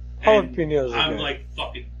 Jalapenos are I'm good. like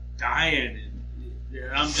fucking dying,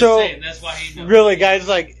 and I'm just So, saying that's why he knows. really, guys,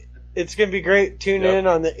 like, it's gonna be great. Tune Yep. in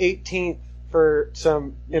on the 18th for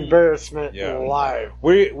some embarrassment Yeah. live.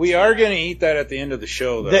 We are gonna eat that at the end of the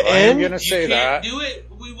show, though. The I am end? gonna You say can't that. do it.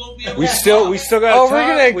 We won't be able We to still got. Oh, we're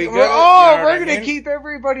gonna. We we're gotta, we're gonna keep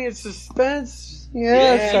everybody in suspense.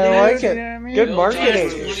 Yes, Yeah, I yeah, like it. yeah, I mean, Good it'll marketing.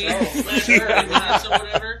 Last 20 minutes or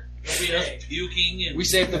whatever. It'll be us puking and We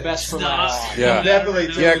saved the best for stuff. last. Yeah. Definitely You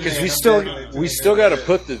know, too. Yeah, because Man, we still got to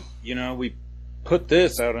put the we put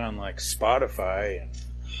this out on like Spotify and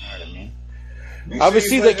you know what I mean.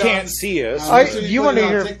 Obviously they can't see us. You wanna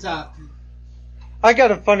hear- TikTok? I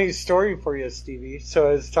got a funny story for you, Stevie. So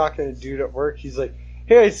I was talking to a dude at work. He's like,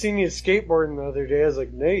 "Hey, I seen you skateboarding the other day." I was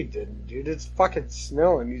like, "No, you didn't, dude. It's fucking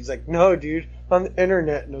snowing." He's like, "No, dude, on the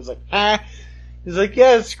internet." And I was like, "Ah." He's like, "Yeah,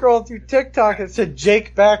 I was scrolling through TikTok. It said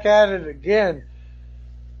Jake back at it again."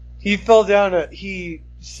 He fell down he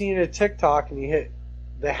seen a TikTok and he hit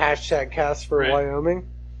the hashtag cast for Right. Wyoming.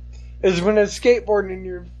 Is when it's skateboarding in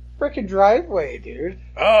your freaking driveway, dude.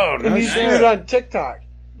 Oh, no And he threw it shit. on TikTok.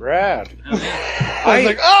 Rad. I was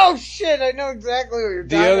like, "Oh shit! I know exactly what you're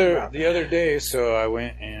talking about." The other day, so I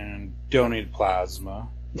went and donated plasma.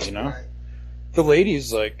 You know, the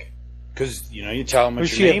lady's like, because you know, you tell them what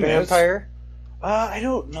Was your she a name is. vampire? I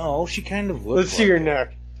don't know. She kind of looked. Let's see your like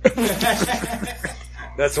neck. it.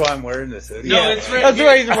 That's why I'm wearing this hoodie. No, it's right. That's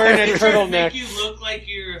why he's wearing a It's trying to turtleneck. make you look like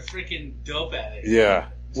you're a freaking dope addict. Yeah.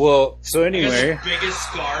 Well, so I got anyway, the biggest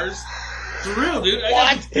scars. For real, dude. I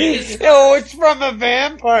got the biggest scars. Oh, it's from a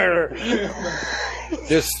vampire.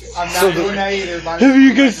 this. I'm not So doing the, that either. My- Have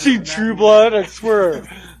you guys seen True Blood? I swear.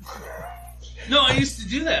 No, I used to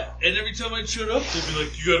do that. And every time I showed up, they'd be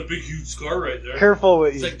like, "You got a big, huge scar right there." Careful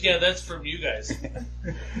with It's you. like, yeah, that's from you guys.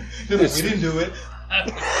 We didn't do it.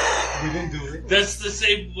 We didn't do it. That's the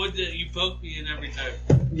same wood that you poke me in every time.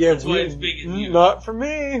 Yeah, that's why it's big in you. Not for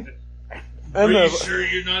me. Are I'm you a, sure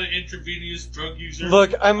you're not an intravenous drug user?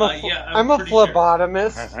 look, I'm a, yeah, I'm a pretty sure.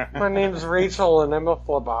 phlebotomist. My name's Rachel, and I'm a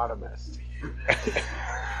phlebotomist.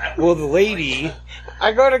 well, the lady.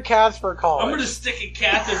 I go to Casper I'm College. gonna stick a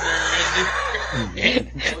catheter in.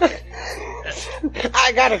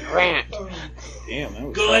 I got a grant. Damn, that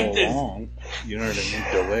was Go so like this. long. You know what I mean?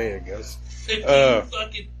 Delay, I guess. 15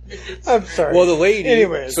 fucking minutes. I'm sorry. Well, the lady.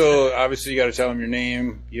 Anyways. So obviously you got to tell them your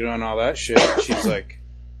name, you know, and all that shit. She's like,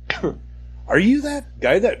 "Are you that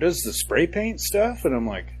guy that does the spray paint stuff?" And I'm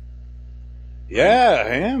like, "Yeah,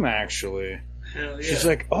 I am actually." Hell yeah. She's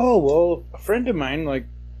like, "Oh, well, a friend of mine like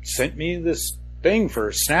sent me this thing for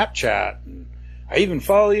Snapchat, and I even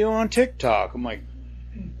follow you on TikTok." I'm like,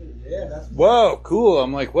 Yeah, that's "Whoa, cool."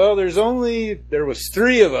 I'm like, "Well, there was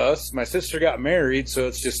 3 of us. My sister got married, so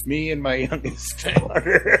it's just me and my youngest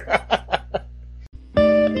daughter."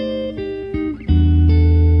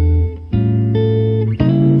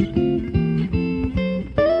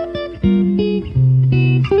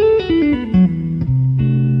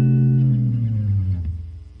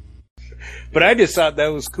 But I just thought that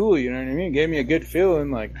was cool. You know what I mean? It gave me a good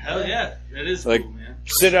feeling. Like, Hell yeah, that is like cool, man.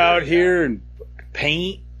 sit out here and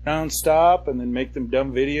paint nonstop, and then make them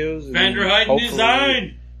dumb videos. And Vander Heiden hopefully,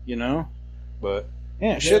 design. You know, but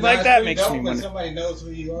yeah, shit like that makes me when money. somebody knows who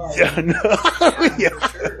you are. Yeah, no. Yeah, for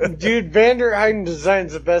sure. Dude, Vander Heiden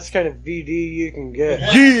Design's the best kind of VD you can get.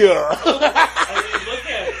 Yeah. I mean, look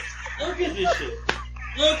at it. Look at this shit.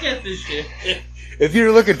 Look at this shit. If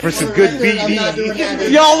you're looking for some good I'm not doing BD,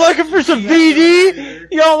 that. Y'all looking for some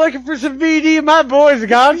VD? Y'all looking for some VD? My boys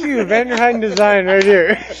got you. Vander Heiden Design right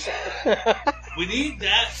here. We need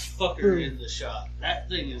that fucker in the shop. That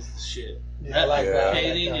thing is the shit. Yeah, That I like that.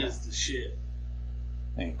 painting is the shit.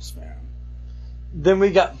 thanks, man. Then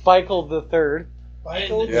we got Michael the Third.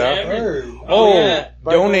 Michael Yeah. Bird. Oh, yeah.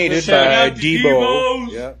 donated Shout by out to Debo.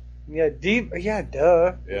 Debo's. Yeah, Yeah, yeah,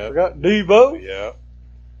 duh. yeah, Forgot Debo. yeah.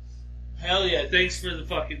 Hell yeah, thanks for the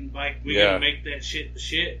fucking mic. We're Yeah. gonna make that shit the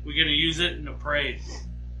shit. We're gonna use it in a parade.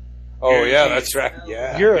 Oh yeah, Guaranteed. that's right.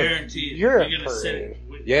 Yeah, You're a, Guaranteed. you're We're a gonna set parade.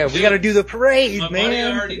 it. yeah. We got to do the parade, My man.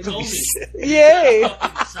 buddy already It'll told be me. sick. Yay!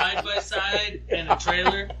 Fucking side by side and a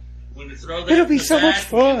trailer. We're gonna throw that. It'll in be the so much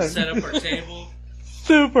back. We're gonna fun. Set up our table.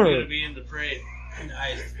 Super. We're gonna be in the parade.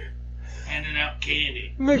 Nice. Handing out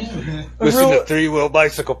candy. Listen to really, Three Wheel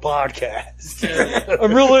Bicycle Podcast.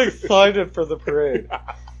 I'm really excited for the parade.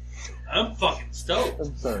 I'm fucking stoked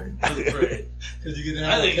I'm sorry. for the parade. Because you get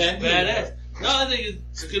I think it's badass. No, I think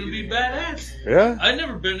it's gonna be badass. Yeah. I've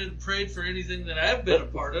never been in a parade for anything that I've been a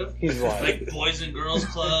part of. He's lying. Like Boys and Girls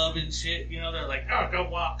Club and shit. You know, they're like, oh, go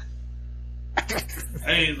walk. I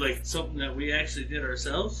mean, like something that we actually did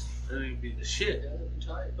ourselves. I think it'd be the shit.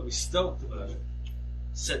 I'd be stoked about it.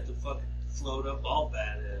 Set the fucking float up all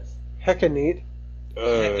badass. Hecka neat.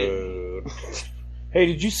 Hey,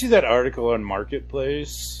 did you see that article on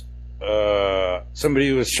Marketplace?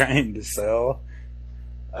 Somebody was trying to sell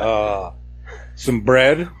some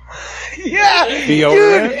bread. Yeah,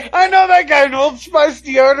 Deodorant? dude, I know that guy in Old Spice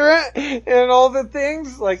deodorant and all the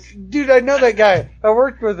things. Like, dude, I know that guy. I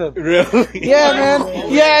worked with him. Really? Yeah,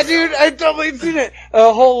 man. Yeah, dude, I totally seen it.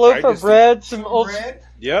 A whole loaf I of just- bread, some Old Bread?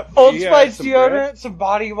 Yep. Old he had Spice some deodorant, bread. some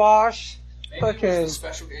body wash, Maybe it was fucking, the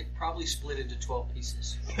special. It probably split into 12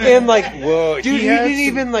 pieces. and like, Well, dude, he had didn't some-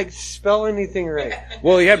 even like spell anything right.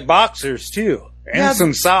 Well, he had boxers too, and Yeah,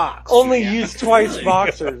 some socks. Only used twice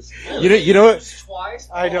boxers. You know what? Twice?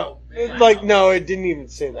 I don't. Oh, man. Like, no, it didn't even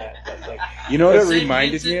say that. But, like, You know what it St.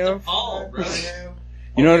 reminded me Vincent de of? Paul, bro.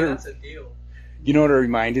 You know Okay, what? that's a deal. You know what it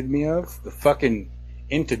reminded me of? The fucking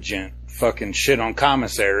indigent fucking shit on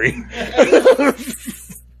commissary.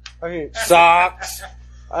 I mean, Socks.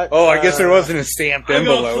 Oh, I guess there wasn't a stamped I got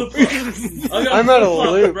envelope. flip-flops. I got I'm out of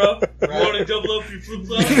flip-flops, loop. bro. You want to double up your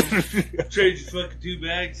flip-flops? Trade your fucking 2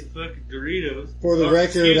 bags of fucking Doritos. For the Or, record,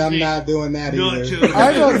 excuse I'm me, not doing that either. nachos.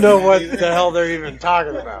 I don't know what the hell they're even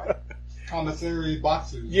talking about. Commissary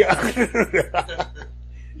boxers. Yeah.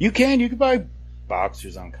 You can buy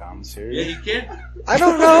boxers on commissary. Yeah, you can. I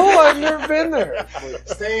don't know. I've never been there.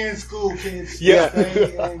 Stay in school, kids. Yeah.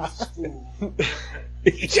 Stay in school.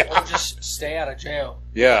 Yeah. Or just stay out of jail.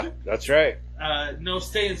 Yeah, that's right. No,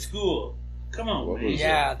 stay in school. Come on, What man. was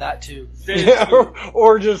Yeah, that too. Stay in Yeah, school.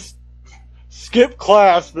 or just skip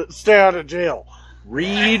class but stay out of jail.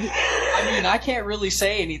 Read. I mean, I can't really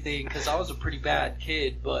say anything because I was a pretty bad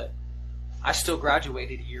kid, but I still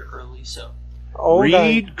graduated a year early, so. Oh,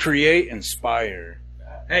 Read, create, inspire.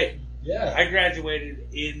 Hey, Yeah. I graduated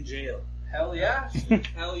in jail. Hell yeah.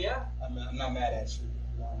 Hell yeah. I'm not mad at you.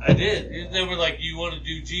 I did. And they were like, you want to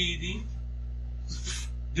do GED?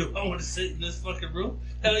 Do I want to sit in this fucking room?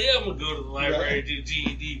 Hell yeah, I'm going to go to the library and do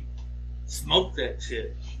GED. Smoke that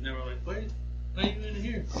shit. And they were like, why are you in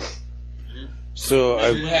here? So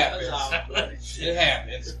It I happens. It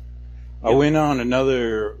happens. went on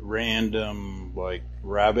another random like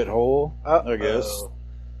rabbit hole. I guess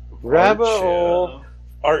Rabbit Art shit. hole.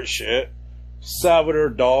 Art shit. Salvador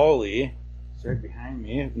Dali. It's right behind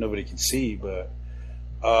me. If nobody can see, but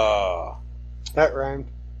That rhymed.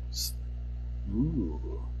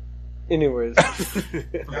 ooh. Anyways.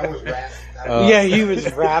 That was rap. Yeah, he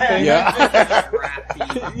was rapping. Yeah.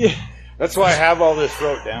 Rappy. Yeah. That's why I have all this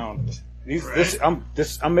wrote down.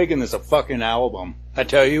 I'm making this a fucking album. I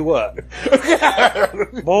tell you what.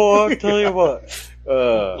 Boy, I'll tell you what.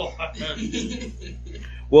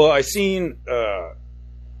 Well, I seen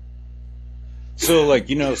so like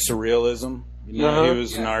surrealism. You know, Uh-huh. he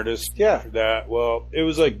was an artist. Yeah. For that. Well, it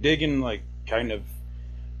was like digging like kind of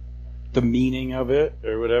the meaning of it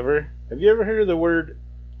or whatever. Have you ever heard of the word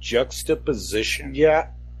juxtaposition? Yeah.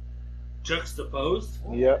 Juxtaposed?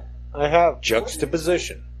 Yeah. I have.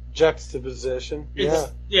 Juxtaposition. juxtaposition. Yeah.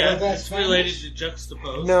 Yeah, Oh, that's it's related Spanish? to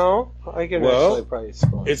juxtapose. No, I can Well, actually probably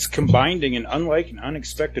spell it. It's combining an unlike and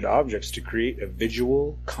unexpected objects to create a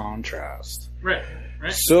visual contrast. Right.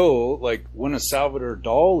 So, like, one of Salvador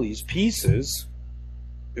Dali's pieces,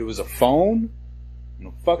 it was a phone and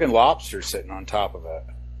a fucking lobster sitting on top of it.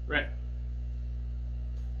 Right.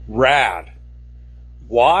 Rad.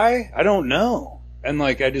 Why? I don't know. And,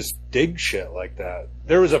 like, I just dig shit like that.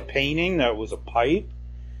 There was a painting that was a pipe,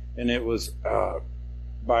 and it was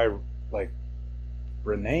by, like,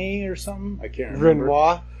 Rene or something? I can't remember.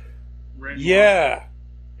 Renoir. Yeah.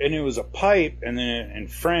 And it was a pipe, and then in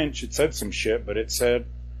French it said some shit, but it said,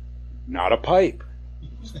 not a pipe.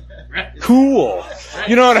 Right. Cool. Right.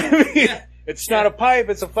 You know what I mean? Yeah. It's not a pipe,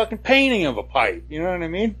 it's a fucking painting of a pipe. You know what I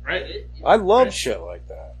mean? Right. I love shit like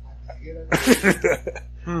that.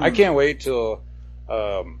 I can't wait till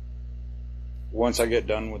once I get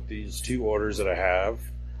done with these 2 orders that I have,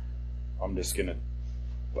 I'm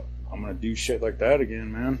gonna do shit like that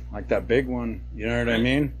again, man. Like that big one. You know what I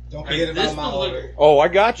mean? Don't forget This about my one order. Oh, I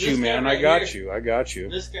got you, This guy man. right I got here. you. I got you.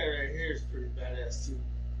 This guy right here is pretty badass too.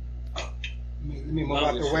 Let me move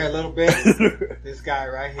out the way a little bit. This guy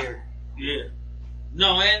right here. Yeah.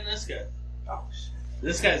 No, and this guy. Oh, shit.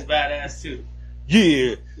 This guy's badass too.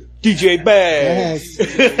 Yeah, DJ Bagz.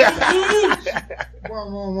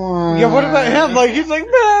 Yeah, what about him? Like, he's like,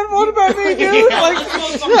 man, what about me, dude? Like,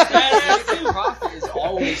 This motherfucker's badass too. Profit is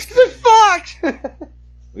always the fuck?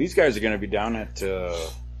 These guys are going to be down at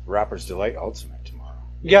Rapper's Delight Ultimate tomorrow.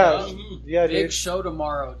 Yeah, yeah, big dude. show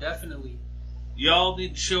tomorrow, definitely. Y'all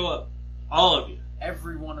need to show up. All of you.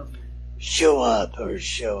 Every one of you. Show up or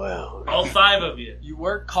show out. All 5 of you. You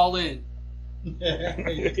work, call in.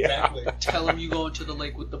 Exactly. Tell them you going to the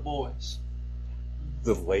lake with the boys.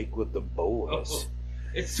 The lake with the boas. Oh,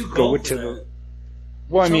 it's too Go cold to for the. that.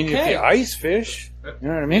 Well, I It's mean, if okay. they ice fish, you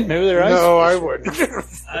know what I mean? Maybe they're ice No, I fish.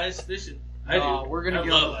 wouldn't. Ice fishing. I do. We're gonna I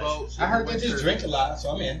get on love the ice boat. fishing. I heard they just drink a lot, so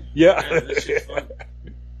I'm in. Yeah. Yeah, that shit's fun.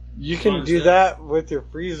 You can do that with your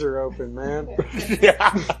freezer open, man. Yeah.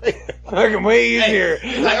 Fucking way easier.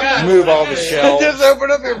 Move all the shells. Just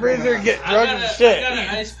open up your freezer and get drunk and I shit. got an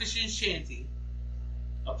ice fishing shanty,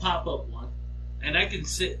 a pop-up one, and I can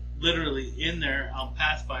sit literally in there on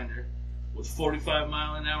Pathfinder with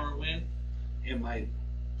 45-mile-an-hour wind in my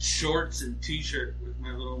shorts and t-shirt with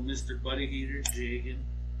my little Mr. Buddy Heater jigging.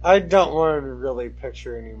 I don't want to really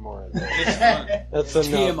picture any more of that. It's fun. That's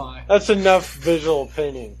enough. TMI. That's enough visual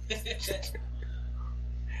painting.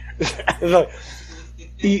 It's like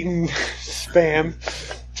eating spam.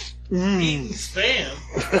 Eating spam?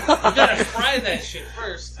 You gotta fry that shit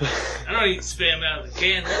first. I don't eat spam out of the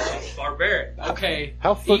can. That shit's barbaric. Okay,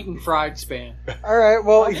 How eating fried spam. All right.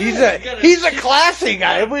 Well, he's a classy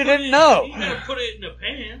guy. We didn't know. You gotta put it in a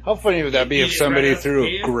pan. How funny would that be if Eat it somebody right out threw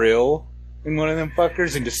the a can. grill in one of them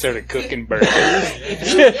fuckers and just started cooking burgers?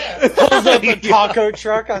 Pulls up a taco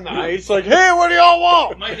truck on the ice, like, hey, what do y'all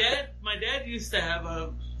want? My dad used to have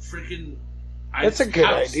a freaking ice That's a good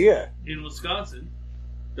house idea. in Wisconsin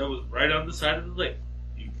that was right on the side of the lake.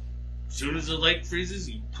 As soon as the lake freezes,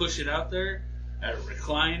 you push it out there. Had a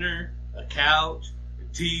recliner, a couch, a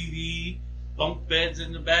TV, bunk beds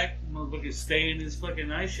in the back. Motherfucker stay in his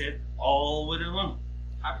fucking ice shed all winter long.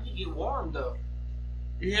 How did you get warm though?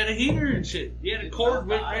 He had a heater and shit. He had a cord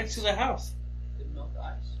went right to the house. Didn't melt the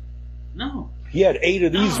ice. No. He had 8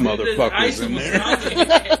 of these No, dude, the ice motherfuckers in there.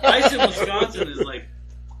 Ice in Wisconsin is like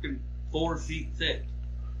fucking 4 feet thick.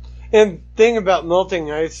 And thing about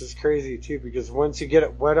melting ice is crazy too, because once you get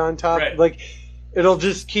it wet on top, Right. like it'll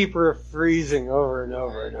just keep freezing over and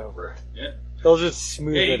over and over. Yeah. They'll just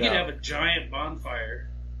smooth Yeah, you it can have out. a giant bonfire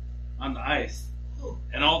on the ice,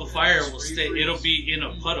 and all the fire will stay. It'll be in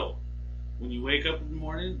a puddle. When you wake up in the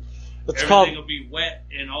morning, It's everything called will be wet,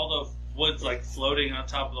 and all the wood's like floating on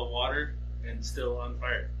top of the water and still on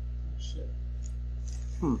fire.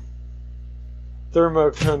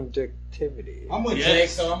 thermoconductivity. I'm with Yes. Jake,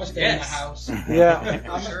 so I'm gonna stay in the Yes. house. Yeah. I'm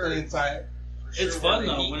gonna stay inside. It's Sure, fun where the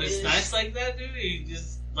though heat when it's is. nice like that, dude. You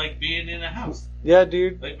just like being in a house, Yeah,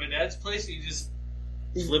 dude. like my dad's place. You just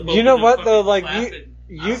flip You open know the what though? fucking Like flap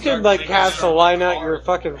you and can start like making cast a stuff line out hard. your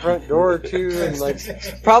fucking front door too, and like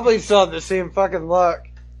probably still have the same fucking luck.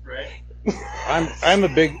 right. I'm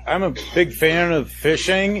a big fan of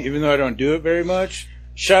fishing, even though I don't do it very much.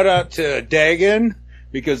 Shout out to Dagan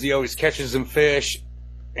because he always catches some fish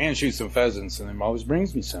and shoots some pheasants, and then always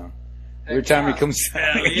brings me some. Every time he comes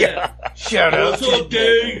Hell yeah. Shout out What's up, to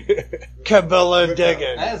Dave? Cabela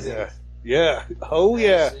Diggin. That's it. Yeah. Oh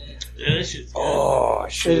yeah. Yeah, that shit's good. Oh, I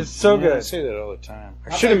should. It's so I good. say that all the time.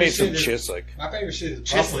 I My should have made favorite some shit is- chislic. My favorite shit is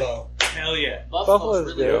Chisley. buffalo. Hell yeah. Buffalo's Buffalo's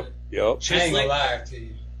really good. good. Yep. I ain't gonna Chisley. lie to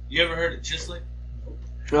you. You ever heard of Chislik?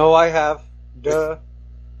 No, I have. Duh.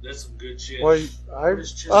 That's some good shit. Well, I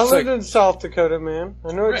lived in South Dakota, man.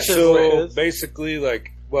 I know what Right. Chislik So is. basically,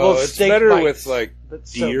 like, well, it's steak better bites, with like but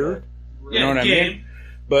so deer. good. You know what I game. mean?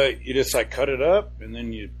 But you just like cut it up and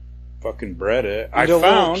then you fucking bread it. I The little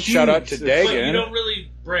found, shout out to cubes. But you Dagan, don't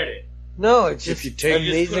really bread it. No, it's If just you take-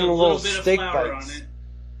 You just put amazing a little bit of steak flour bites. on it.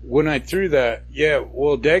 when I threw that, yeah,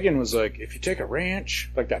 well, Dagan was like, if you take a ranch,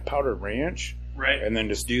 like that powdered ranch, Right. and then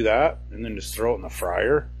just do that, and then just throw it in the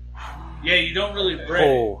fryer. Yeah, you don't really bread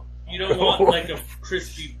Oh, it. You don't want like a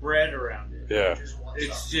crispy bread around it. yeah.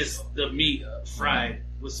 It's just the meat fried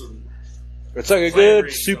with some. It's like a Flavoring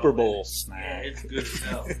good Super all Bowl Yeah, snack. it's good as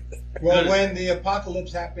hell. Well, Good. when the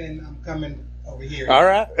apocalypse happened, I'm coming over here. All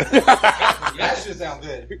right. That should sound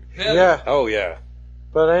good. Yeah, Oh, yeah.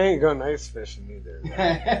 but I ain't going ice fishing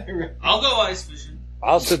either. I'll go ice fishing.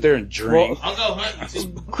 I'll sit there and drink. I'll go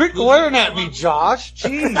hunting too. Quit Who's glaring gonna at go me, hunting? Josh.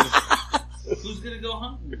 Jeez. Who's gonna go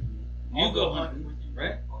hunting? You go hunting,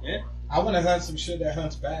 right? Yeah. I want to hunt some shit that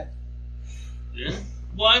hunts back. Yeah.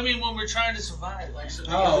 Well, I mean, when we're trying to survive, like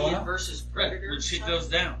Oh, versus right, predator. when shit goes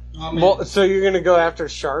down. I mean, Well, so you're gonna go after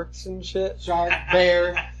sharks and shit? shark,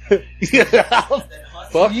 bear.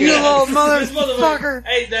 Fuck You yeah. little This motherfucker!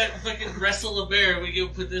 Hey, that fucking wrestle a bear. We can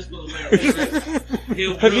put this motherfucker.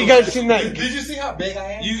 He'll Have you prove guys it. seen that? Did you see how big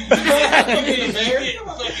I am? You get get a bear?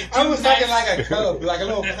 fucking I was two talking times- like a cub, like a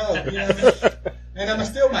little cub. You know what I mean? And I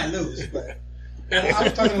still might lose, but I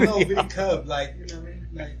was talking a little bitty cub, like you know what I mean,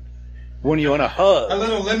 like When you want to a hug.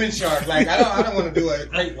 little lemon shark. Like I don't want to do a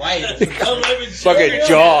great white. Or some A lemon Fucking shark.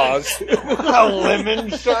 Jaws. A lemon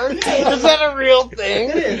shark? Is that a real thing?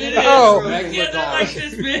 It is. It is. Oh. Yeah, they're like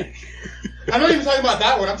this big. I'm not even talking about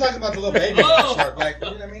that one. I'm talking about the little baby Oh. shark. Like you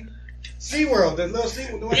know what I mean? SeaWorld, the little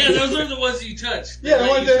SeaWorld. The one Yeah, those are the ones you touch. Yeah, the They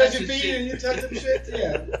ones let that let touch you the feed shit. and you touch them shit.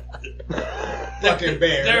 Yeah. Fucking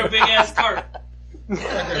bear. They're a big ass carp.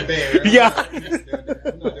 Fucking bear. Yeah. I'm not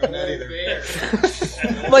doing that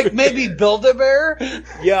either. Like maybe Build-A-Bear?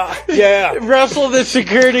 Yeah, yeah. Wrestle the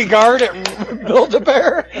security guard at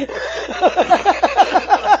Build-A-Bear?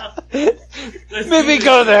 Maybe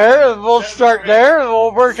go there, and we'll start there, and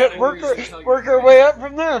we'll work our way up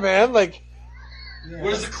from there, man. Like,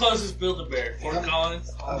 Where's the closest Build-A-Bear? Fort Collins?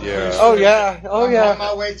 Yeah. oh yeah, oh I'm on yeah.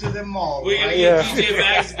 my way to the mall. We're gonna right? get Yeah. DJ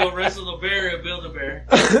Bagz to go wrestle the bear and Build-A-Bear.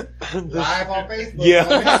 Live on Facebook.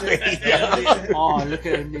 Yeah. Oh, look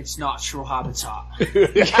at it in its natural habitat.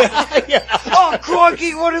 Oh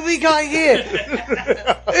crikey, what do we got here?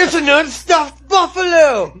 It's an unstuffed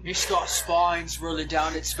buffalo. It's got spines rolling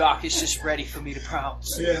down its back. It's just ready for me to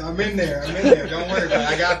pounce. Yeah, I'm in there. Don't worry about it.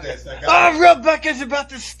 I got this. Rebecca's about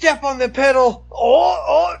to step on the pedal.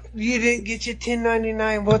 Oh, you didn't get your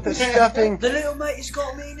 $10.99 worth of stuffing. The little mate has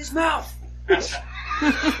got me in his mouth. It's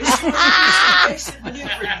a basic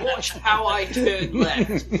maneuver. Watch how I turn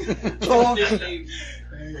left. Oh, Hey,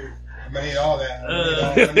 I'm gonna need all that.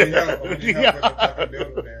 I'm gonna need help. I'm gonna need help with the fucking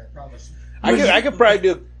building there. I promise. I could probably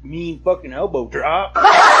do a mean fucking elbow drop.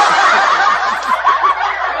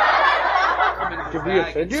 Did we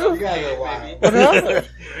offend you? You guys are wild. What happened?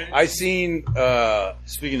 I seen,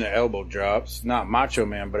 speaking of elbow drops, not Macho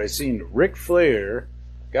Man, but I seen Ric Flair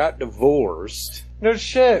got divorced. No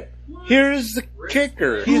shit. Here's the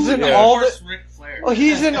kicker. He's in Yeah. all Horse the. Ric Flair. Oh,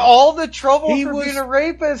 he's in all the trouble He for was- being a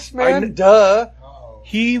rapist, I man. kn- Duh. Uh-oh.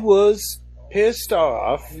 He was pissed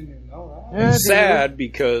off, I didn't even know that. Yeah, dude. sad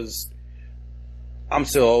because I'm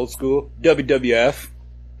still old school. WWF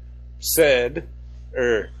said,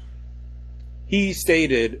 or he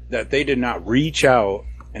stated that they did not reach out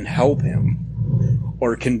and help him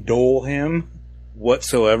or condole him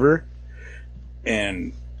whatsoever.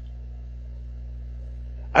 And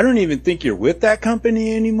I don't even think you're with that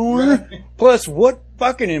company anymore. Plus, what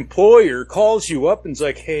fucking employer calls you up and's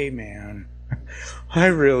like, hey man, I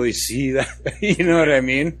really see that. You know what I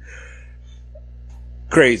mean?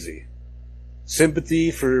 Crazy.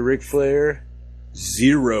 Sympathy for Ric Flair?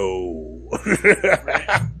 Zero.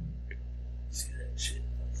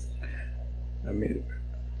 I mean,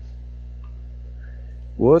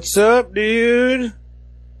 what's up, dude?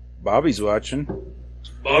 Bobby's watching.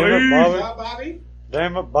 Damn it, Bobby. What, Bobby?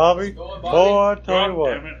 Damn it, Bobby. Bobby. Boy, I tell you God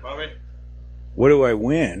what. damn it, Bobby. What do I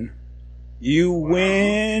win? You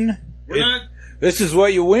win. We're not. This is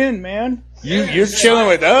what you win, man. You're Yeah, chilling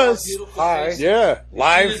with us. Hi. Yeah,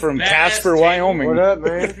 live this from badass Casper, table. Wyoming. What up,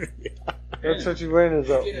 man? That's what you win is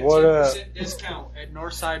a Get a what up. 10% discount at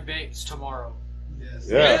Northside Banks tomorrow. Yes.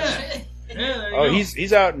 Yeah. Yeah, there you Oh, go.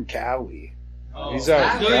 he's out in Cali. Oh, he's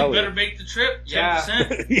out in so you Cali. better make the trip. 10%.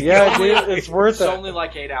 Yeah. Yeah, dude, it's worth It's it. only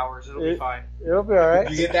like 8 hours. It'll be fine. It'll be alright.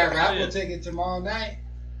 You get that raffle ticket tomorrow night.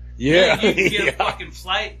 Yeah, you can get a yeah. fucking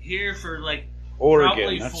flight here for like Oregon.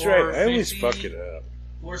 probably That's right. I always 450, fuck it up.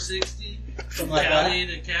 460 from like Cali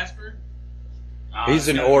to Casper. He's it's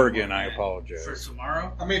in gotta be Oregon. more I than that. apologize. For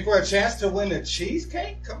tomorrow. I mean, for a chance to win a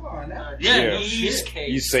cheesecake? Come on now. Yeah, Yeah. no shit. Cheesecake.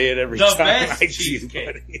 You say it every The time best I see you,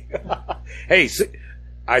 cheesecake. buddy. Hey,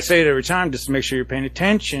 I say it every time just to make sure you're paying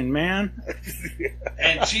attention, man.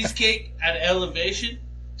 And cheesecake at Elevation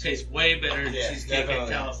tastes way better than Yeah, cheesecake in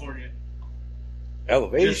definitely. California.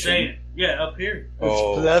 Elevation. Just saying. Yeah, up here.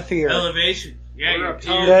 Oh, It's fluffier. Elevation. Yeah, We're your up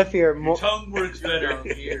tongue, Fluffier. your tongue works better up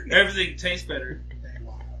here. Everything tastes better.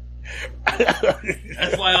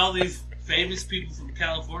 That's why all these famous people from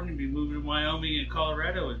California be moving to Wyoming and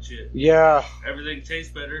Colorado and shit. Yeah, Everything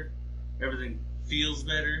tastes better. Everything feels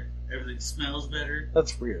better. Everything smells better.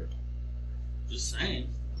 that's weird. Just saying.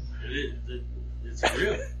 It's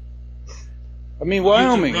real. I mean, You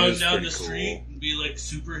Wyoming can run is down pretty the cool. street and be like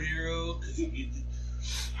superhero because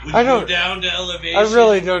when I you go don't- down to Elevation. I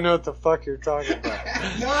really don't know what the fuck you're talking about.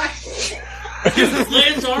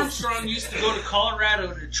 Lance Armstrong used to go to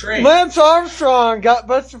Colorado to train, Lance Armstrong got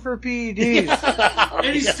busted for PEDs.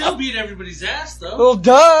 and he still beat everybody's ass though. Well,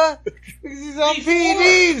 duh, because he's on Before.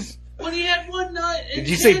 PEDs. When he had one nut. Did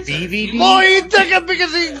you say cancer. BVD? Well, he took it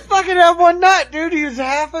because he fucking had one nut, dude. He was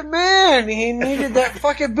half a man. He needed that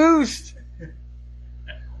fucking boost.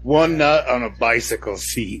 One nut on a bicycle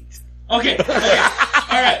seat. Okay. All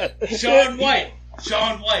right. Shaun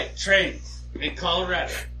White trains in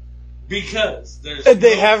Colorado because there's And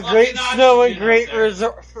they no have great fucking snow and oxygen great out there.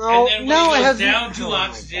 resort. And Oh, then when no, he it goes has down to oh my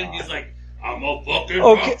oxygen, God. he's like, I'm a fucking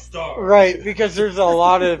Okay, rock star. right, because there's a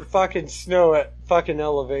lot of fucking snow at fucking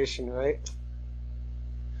elevation, right?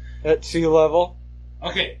 At sea level.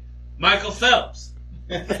 Okay, Michael Phelps.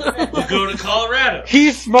 You go to Colorado.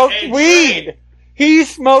 He smoked And weed. trained. He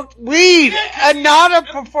smoked weed, Yeah, 'cause and not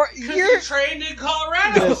a before. Because You're he trained in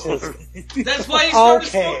Colorado. this is That's why he started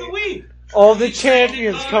Okay. smoking weed. all the He trained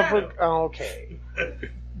in champions come from. Colorado. Okay,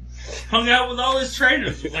 Hung out with all his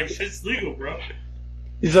trainers. Was like, shit's legal, bro.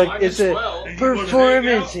 he's like Might it's as a well. And you wanna hang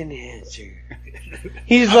performance out? enhancer.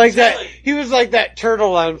 He's I'm like that. telling you. He was like that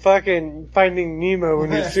turtle on fucking Finding Nemo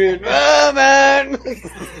when he's doing. Oh man.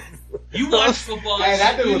 You watch football. Hey,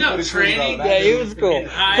 that dude you was know, pretty cool, training though. Yeah, he was cool. in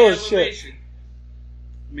high Cool as shit. elevation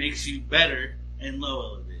makes you better in low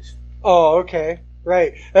elevation. Oh, okay.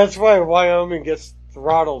 Right. That's why Wyoming gets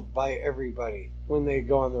throttled by everybody when they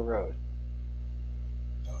go on the road.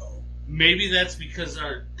 Maybe that's because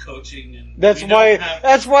our coaching and That's we why. don't have-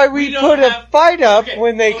 That's why we we don't put a have- fight up okay,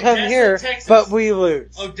 when they come Odessa, here, Texas. but we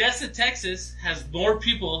lose. Odessa, Texas has more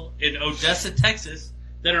people in Odessa, Texas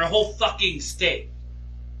than our whole fucking state.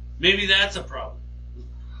 Maybe that's a problem.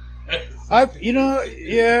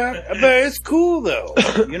 Yeah, but it's cool though.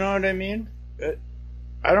 You know what I mean?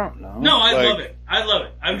 I don't know. No, I Like, love it. I love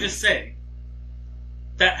it. I'm just saying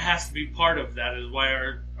that has to be part of that. Is why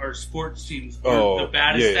our sports teams are Oh, the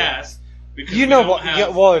baddest yeah. ass. Because You we know don't what? have- Yeah,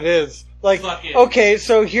 well, it is like fucking- okay.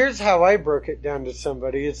 So here's how I broke it down to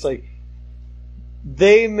somebody. It's like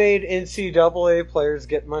they made NCAA players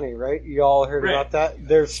get money, right? You all heard Right. about that?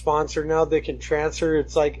 They're sponsored now. They can transfer.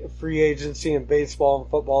 It's like free agency in baseball and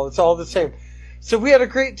football. It's all the same. So we had a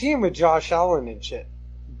great team with Josh Allen and shit.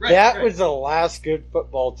 Right, that right. was the last good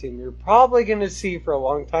football team you're probably going to see for a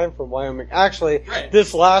long time from Wyoming. Actually, Right.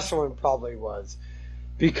 this last one probably was.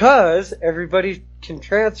 Because everybody can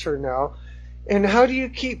transfer now. And how do you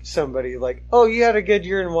keep somebody like, oh, you had a good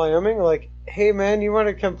year in Wyoming? Like, hey, man, you want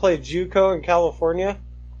to come play JUCO in California?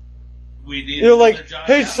 We need You're like, another Josh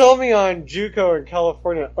hey, Allen. sell me on JUCO in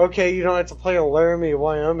California. Okay, you don't have to play in Laramie,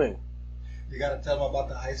 Wyoming. You gotta tell them about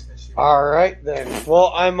the ice fishing. All right, then.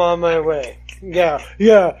 Well, I'm on my way. Yeah.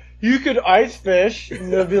 You could ice fish.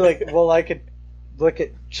 And they'll be like, well, I could look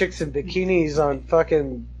at chicks in bikinis on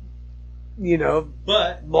fucking,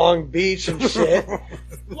 But Long Beach and shit.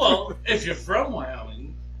 well, if you're from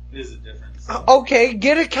Wyoming, there's a difference. Okay,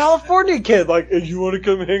 get a California kid. Like, hey, you want to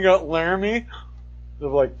come hang out in Laramie? They're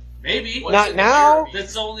like, Maybe not now.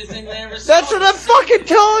 that's the only thing they ever. That's saw. what I'm fucking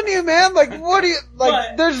telling you, man. Like, what do you like?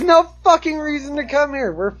 But- There's no fucking reason to come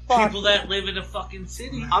here. We're fucked. People that live in a fucking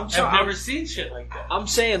city I'm have sorry, never seen shit like that. I'm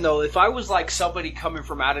saying though, if I was like somebody coming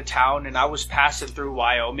from out of town and I was passing through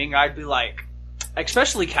Wyoming, I'd be like,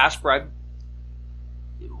 especially Casper,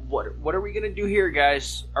 what are we gonna do here,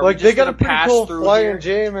 guys? Are Like, we they just got gonna a pretty pass cool through Flying here?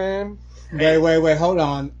 J, man. Wait, hold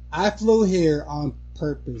on. I flew here on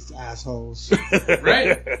purpose, assholes.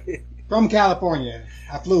 Right? From California.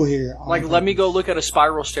 I flew here on Like, let me purpose. go look at a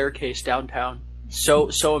spiral staircase downtown. So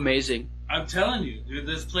amazing. I'm telling you, dude,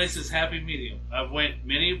 this place is happy medium. I've went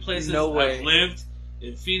many places. No way. I've lived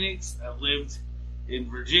in Phoenix. I've lived in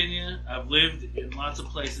Virginia. I've lived in lots of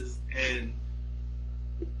places, and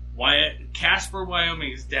Casper,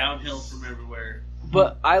 Wyoming is downhill from everywhere.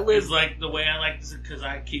 But I live. It's like the way I like this because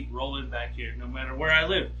I keep rolling back here, no matter where I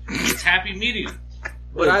live. It's happy medium.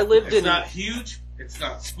 But I lived It's in. not huge. It's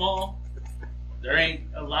not small. There ain't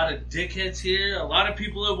a lot of dickheads here. A lot of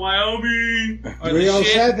people in Wyoming are the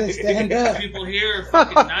shit. 307, stand up. People here are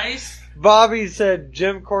fucking nice. Bobby said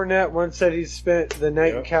Jim Cornette once said he spent the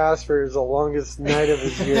night in Casper as the longest night of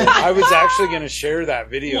his year. I was actually going to share that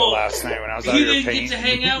video Well, last night when I was out He here didn't painting. get to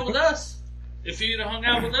hang out with us. If he'd have hung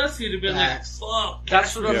out with us, he'd have been like, fuck.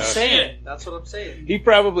 That's what I'm Yeah. saying. That's what I'm saying. He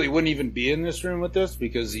probably wouldn't even be in this room with us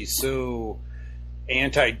because he's so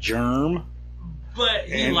anti-germ. But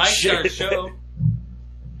he And liked our shit. show.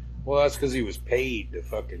 Well, that's because he was paid to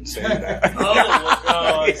fucking say that.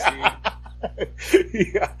 Oh, I see.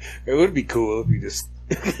 Yeah, it would be cool if he just.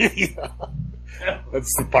 Yeah.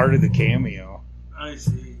 That's the part of the cameo. I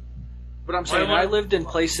see. But I'm saying I lived in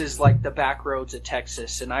places like the back roads of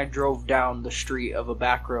Texas, and I drove down the street of a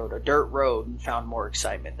back road, a dirt road, and found more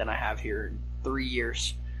excitement than I have here in 3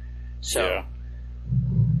 years. So,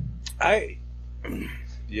 Yeah.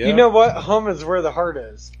 Yeah. You know what? Home is where the heart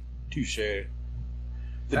is. Touche. The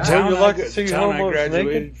Well, town, you're I, lucky to see the town I homos graduated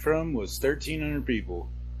naked. from was 1,300 people.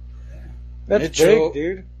 That's Mitchell- big,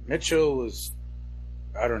 dude. Mitchell was,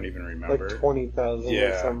 I don't even remember. Like 20,000 or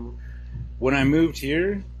Yeah. something. When I moved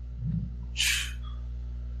here,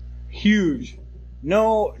 Huge.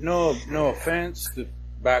 no offense to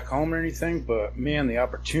back home or anything, but man, the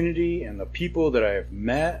opportunity and the people that I have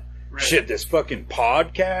met, Right. shit, this fucking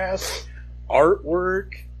podcast,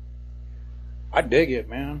 artwork, I dig it,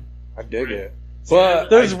 man. I dig Right. it. But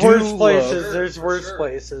There's I do worse love- places. There's For worse sure.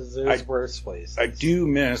 places. There's worse places. I do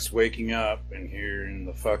miss waking up and hearing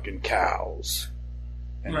the fucking cows.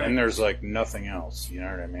 And Right. then there's like nothing else, you know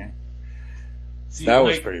what I mean? See, That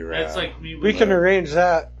was like, pretty rad. That's like me with We can arrange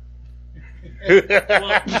that. well,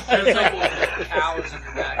 that's like, cows in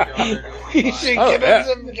the backyard. You should Oh, get yeah.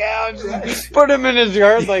 him some cows. Put him in his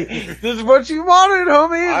yard like, this is what you wanted,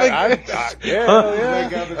 homie. Like, yeah, Huh? yeah.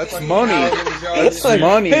 Wake up and That's fucking money. cows in his yard. That's like,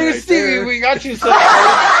 money. hey, right Stevie, there. we got you some.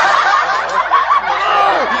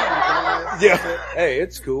 Yeah. Hey,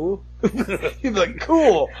 it's cool. He'd be like,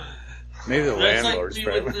 cool. Maybe the that's like landlord's me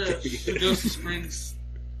probably with the gonna take it. Pagosa Springs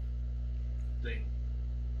thing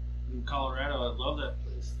in Colorado. I love that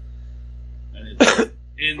place, and it's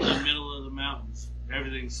in the middle of the mountains.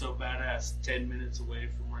 Everything's so badass. 10 minutes away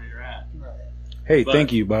from where you're at. Right. Hey, But-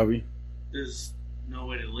 thank you, Bobby. There's no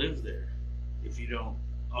way to live there if you don't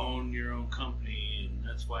own your own company, and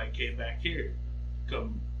that's why I came back here.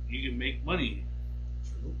 You can make money.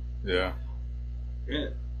 Yeah. Yeah,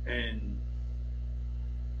 and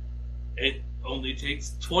it only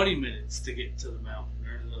takes 20 minutes to get to the mountain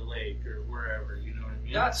or the lake or wherever. You know what I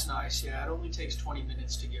mean? That's nice. Yeah, it only takes 20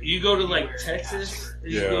 minutes to get. You go to like anywhere in Texas, Casper.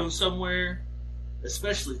 you Yeah. go somewhere,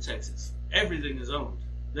 especially Texas. Everything is owned.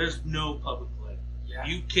 There's no public land. Yeah.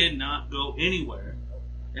 You cannot go anywhere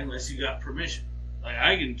unless you got permission. Like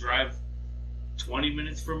I can drive 20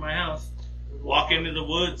 minutes from my house, walk into the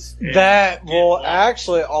woods. and That get will lost.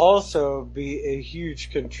 actually also be a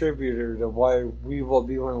huge contributor to why we will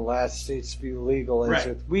be one of the last states to be legalized Right.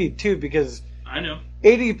 with weed, too, because I know.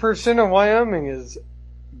 80% of Wyoming is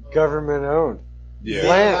government owned. Yeah.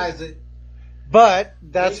 Land. Legalize it. But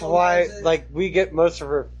that's why, Legalize it. like, we get most of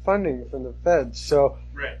our funding from the feds. So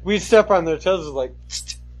Right. we step on their toes, like,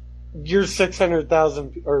 you're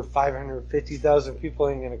 600,000 or 550,000 people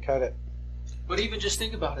ain't going to cut it. But even just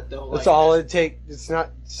think about it though. That's like, all it takes. It's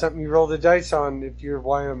not something you roll the dice on if you're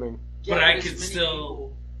Wyoming. yeah, But I as could many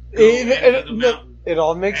still people- go It, into the mountain it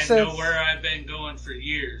all makes and sense. know where I've been going for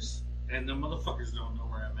years, and the motherfuckers don't know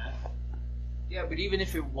where I'm at. Yeah, but even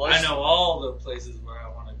if it was, I know all the places where I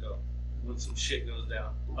want to go when some shit goes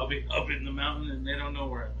down. I'll be up in the mountain, and they don't know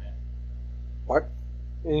where I'm at. What?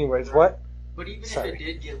 Anyways, what? But even Sorry. if it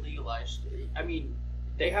did get legalized, I mean,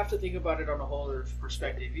 they have to think about it on a whole other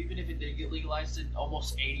perspective. Even if it did get legalized, and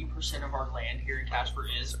almost 80% of our land here in Casper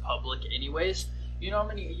is public, anyways. You know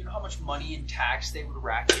how much money in tax they would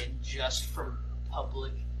rack in just from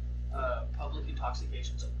public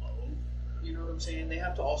intoxications alone. You know what I'm saying? They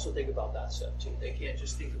have to also think about that stuff too. They can't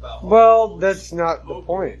just think about. Well, that's not the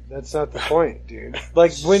point. That's not the point, dude.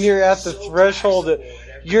 Like when you're at the So threshold, taxable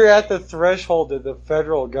and you're at the everything. threshold of the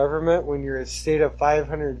federal government when you're a state of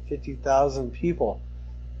 550,000 people.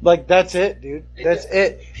 Like that's it, dude. That's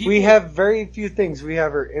it. We People- have very few things. We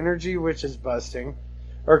have our energy, which is busting,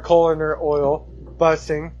 our coal and our oil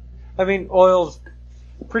busting. I mean, oil's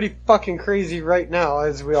pretty fucking crazy right now,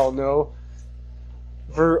 as we all know.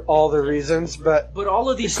 for all the reasons, but But all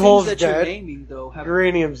of these Coal's things that you're dead. naming, though, have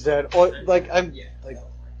uranium's dead.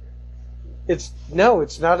 It's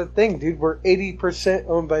not a thing, dude. We're 80%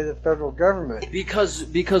 owned by the federal government. Because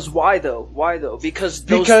why though? Because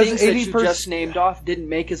those Because things that you 80% just named off didn't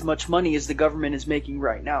make as much money as the government is making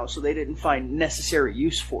right now, so they didn't find necessary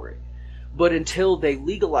use for it. But until they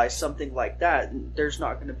legalize something like that, there's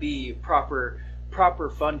not going to be proper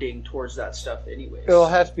funding towards that stuff, anyways. It'll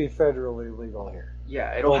have to be federally legal here.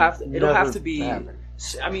 Yeah, it'll It'll have to never be. happen.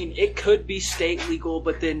 I mean, it could be state legal,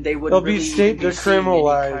 but then they It'll wouldn't be really state be seeing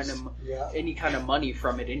decriminalized. any kind of money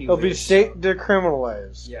from it anyway. It'll be state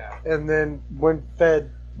decriminalized. Yeah. And then when Fed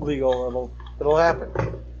legal, it'll happen.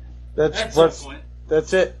 At some point.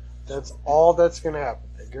 That's it. That's all that's going to happen.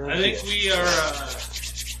 I I guarantee think it. we are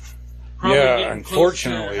probably Yeah, getting close to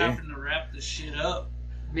unfortunately. having to wrap this shit up.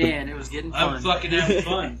 Man, it was getting fun. I'm fucking having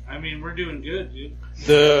fun. I mean, we're doing good, dude.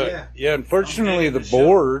 Unfortunately, I'm the taking the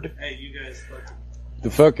board, Hey, you guys fucking... the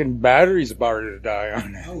fucking battery's about to die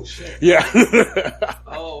on it. Oh shit! Yeah.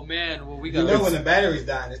 Oh man, well we You got. know when the battery's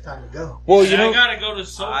dying, it's time to go. Well, Yeah, you know. I gotta go to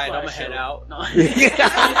SoFi. Alright, I'm gonna show. head out. No.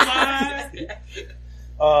 SoFi!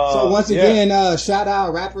 So once again, shout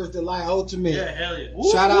out Rappers Delight Ultimate. Yeah, hell yeah.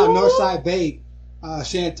 Shout out Northside Babe,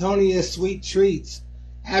 Shantonia's Sweet Treats,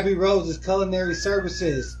 Abby Rose's Culinary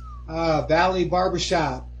Services, Valley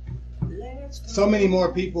Barbershop. So many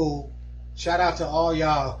more people. Shout out to all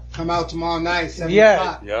y'all. Come out tomorrow night, 7 Yeah.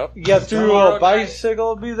 o'clock. Yep. You got through Tomorrow a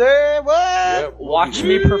bicycle, be there. What? Yep. Watch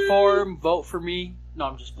me perform, vote for me. No,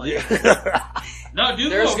 I'm just playing. No,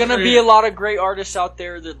 dude, There's go going to for be it. a lot of great artists out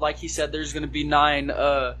there that, like he said, there's going to be 9.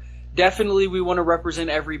 Definitely we want to represent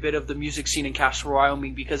every bit of the music scene in Castro,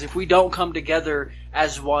 Wyoming, because if we don't come together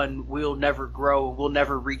as one, we'll never grow. We'll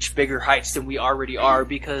never reach bigger heights than we already are,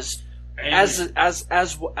 because as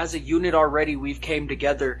a unit already, we've came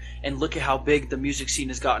together, and look at how big the music scene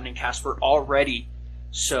has gotten in Casper already.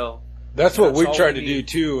 So That's what we all try we to need.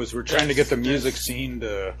 do too. Is we're trying to get the music scene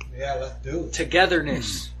to Yeah, let's do it.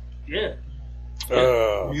 togetherness. Yeah.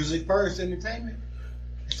 Music first, entertainment.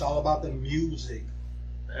 It's all about the music.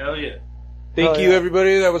 Hell yeah. Thank Oh, you, yeah.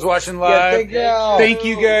 everybody that was watching Yeah, live. thank you. Thank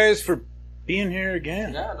you guys for being here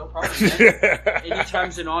again. Yeah, no problem. Man.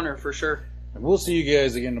 Anytime's an honor for sure. And we'll see you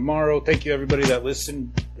guys again tomorrow. Thank you, everybody that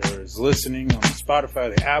listened or is listening on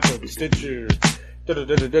Spotify, the Apple, the Stitcher.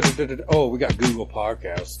 Oh, we got Google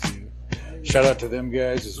Podcasts too. Shout out to them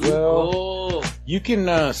guys as well. Oh, You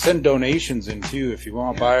can send donations in too if you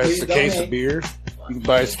want to buy us please a case donate. of beer. You can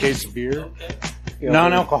buy us a case of beer. Yeah.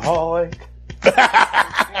 Non-alcoholic.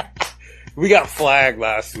 We got flagged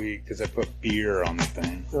last week because I put beer on the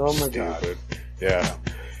thing. Oh my God. Stupid. Yeah.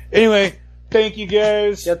 Anyway, thank you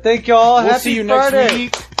guys. Yeah, thank y'all. We'll Happy see you Friday. next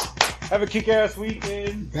week. Have a kick-ass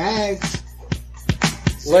weekend. Bags.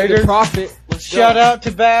 Later. Prophet. Let's Shout go. out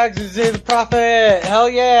to Bagz and Zay the Prophet. Hell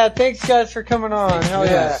yeah. Thanks guys for coming on. Hell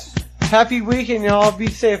Yes. yeah. Happy weekend, y'all. Be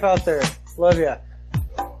safe out there. Love ya.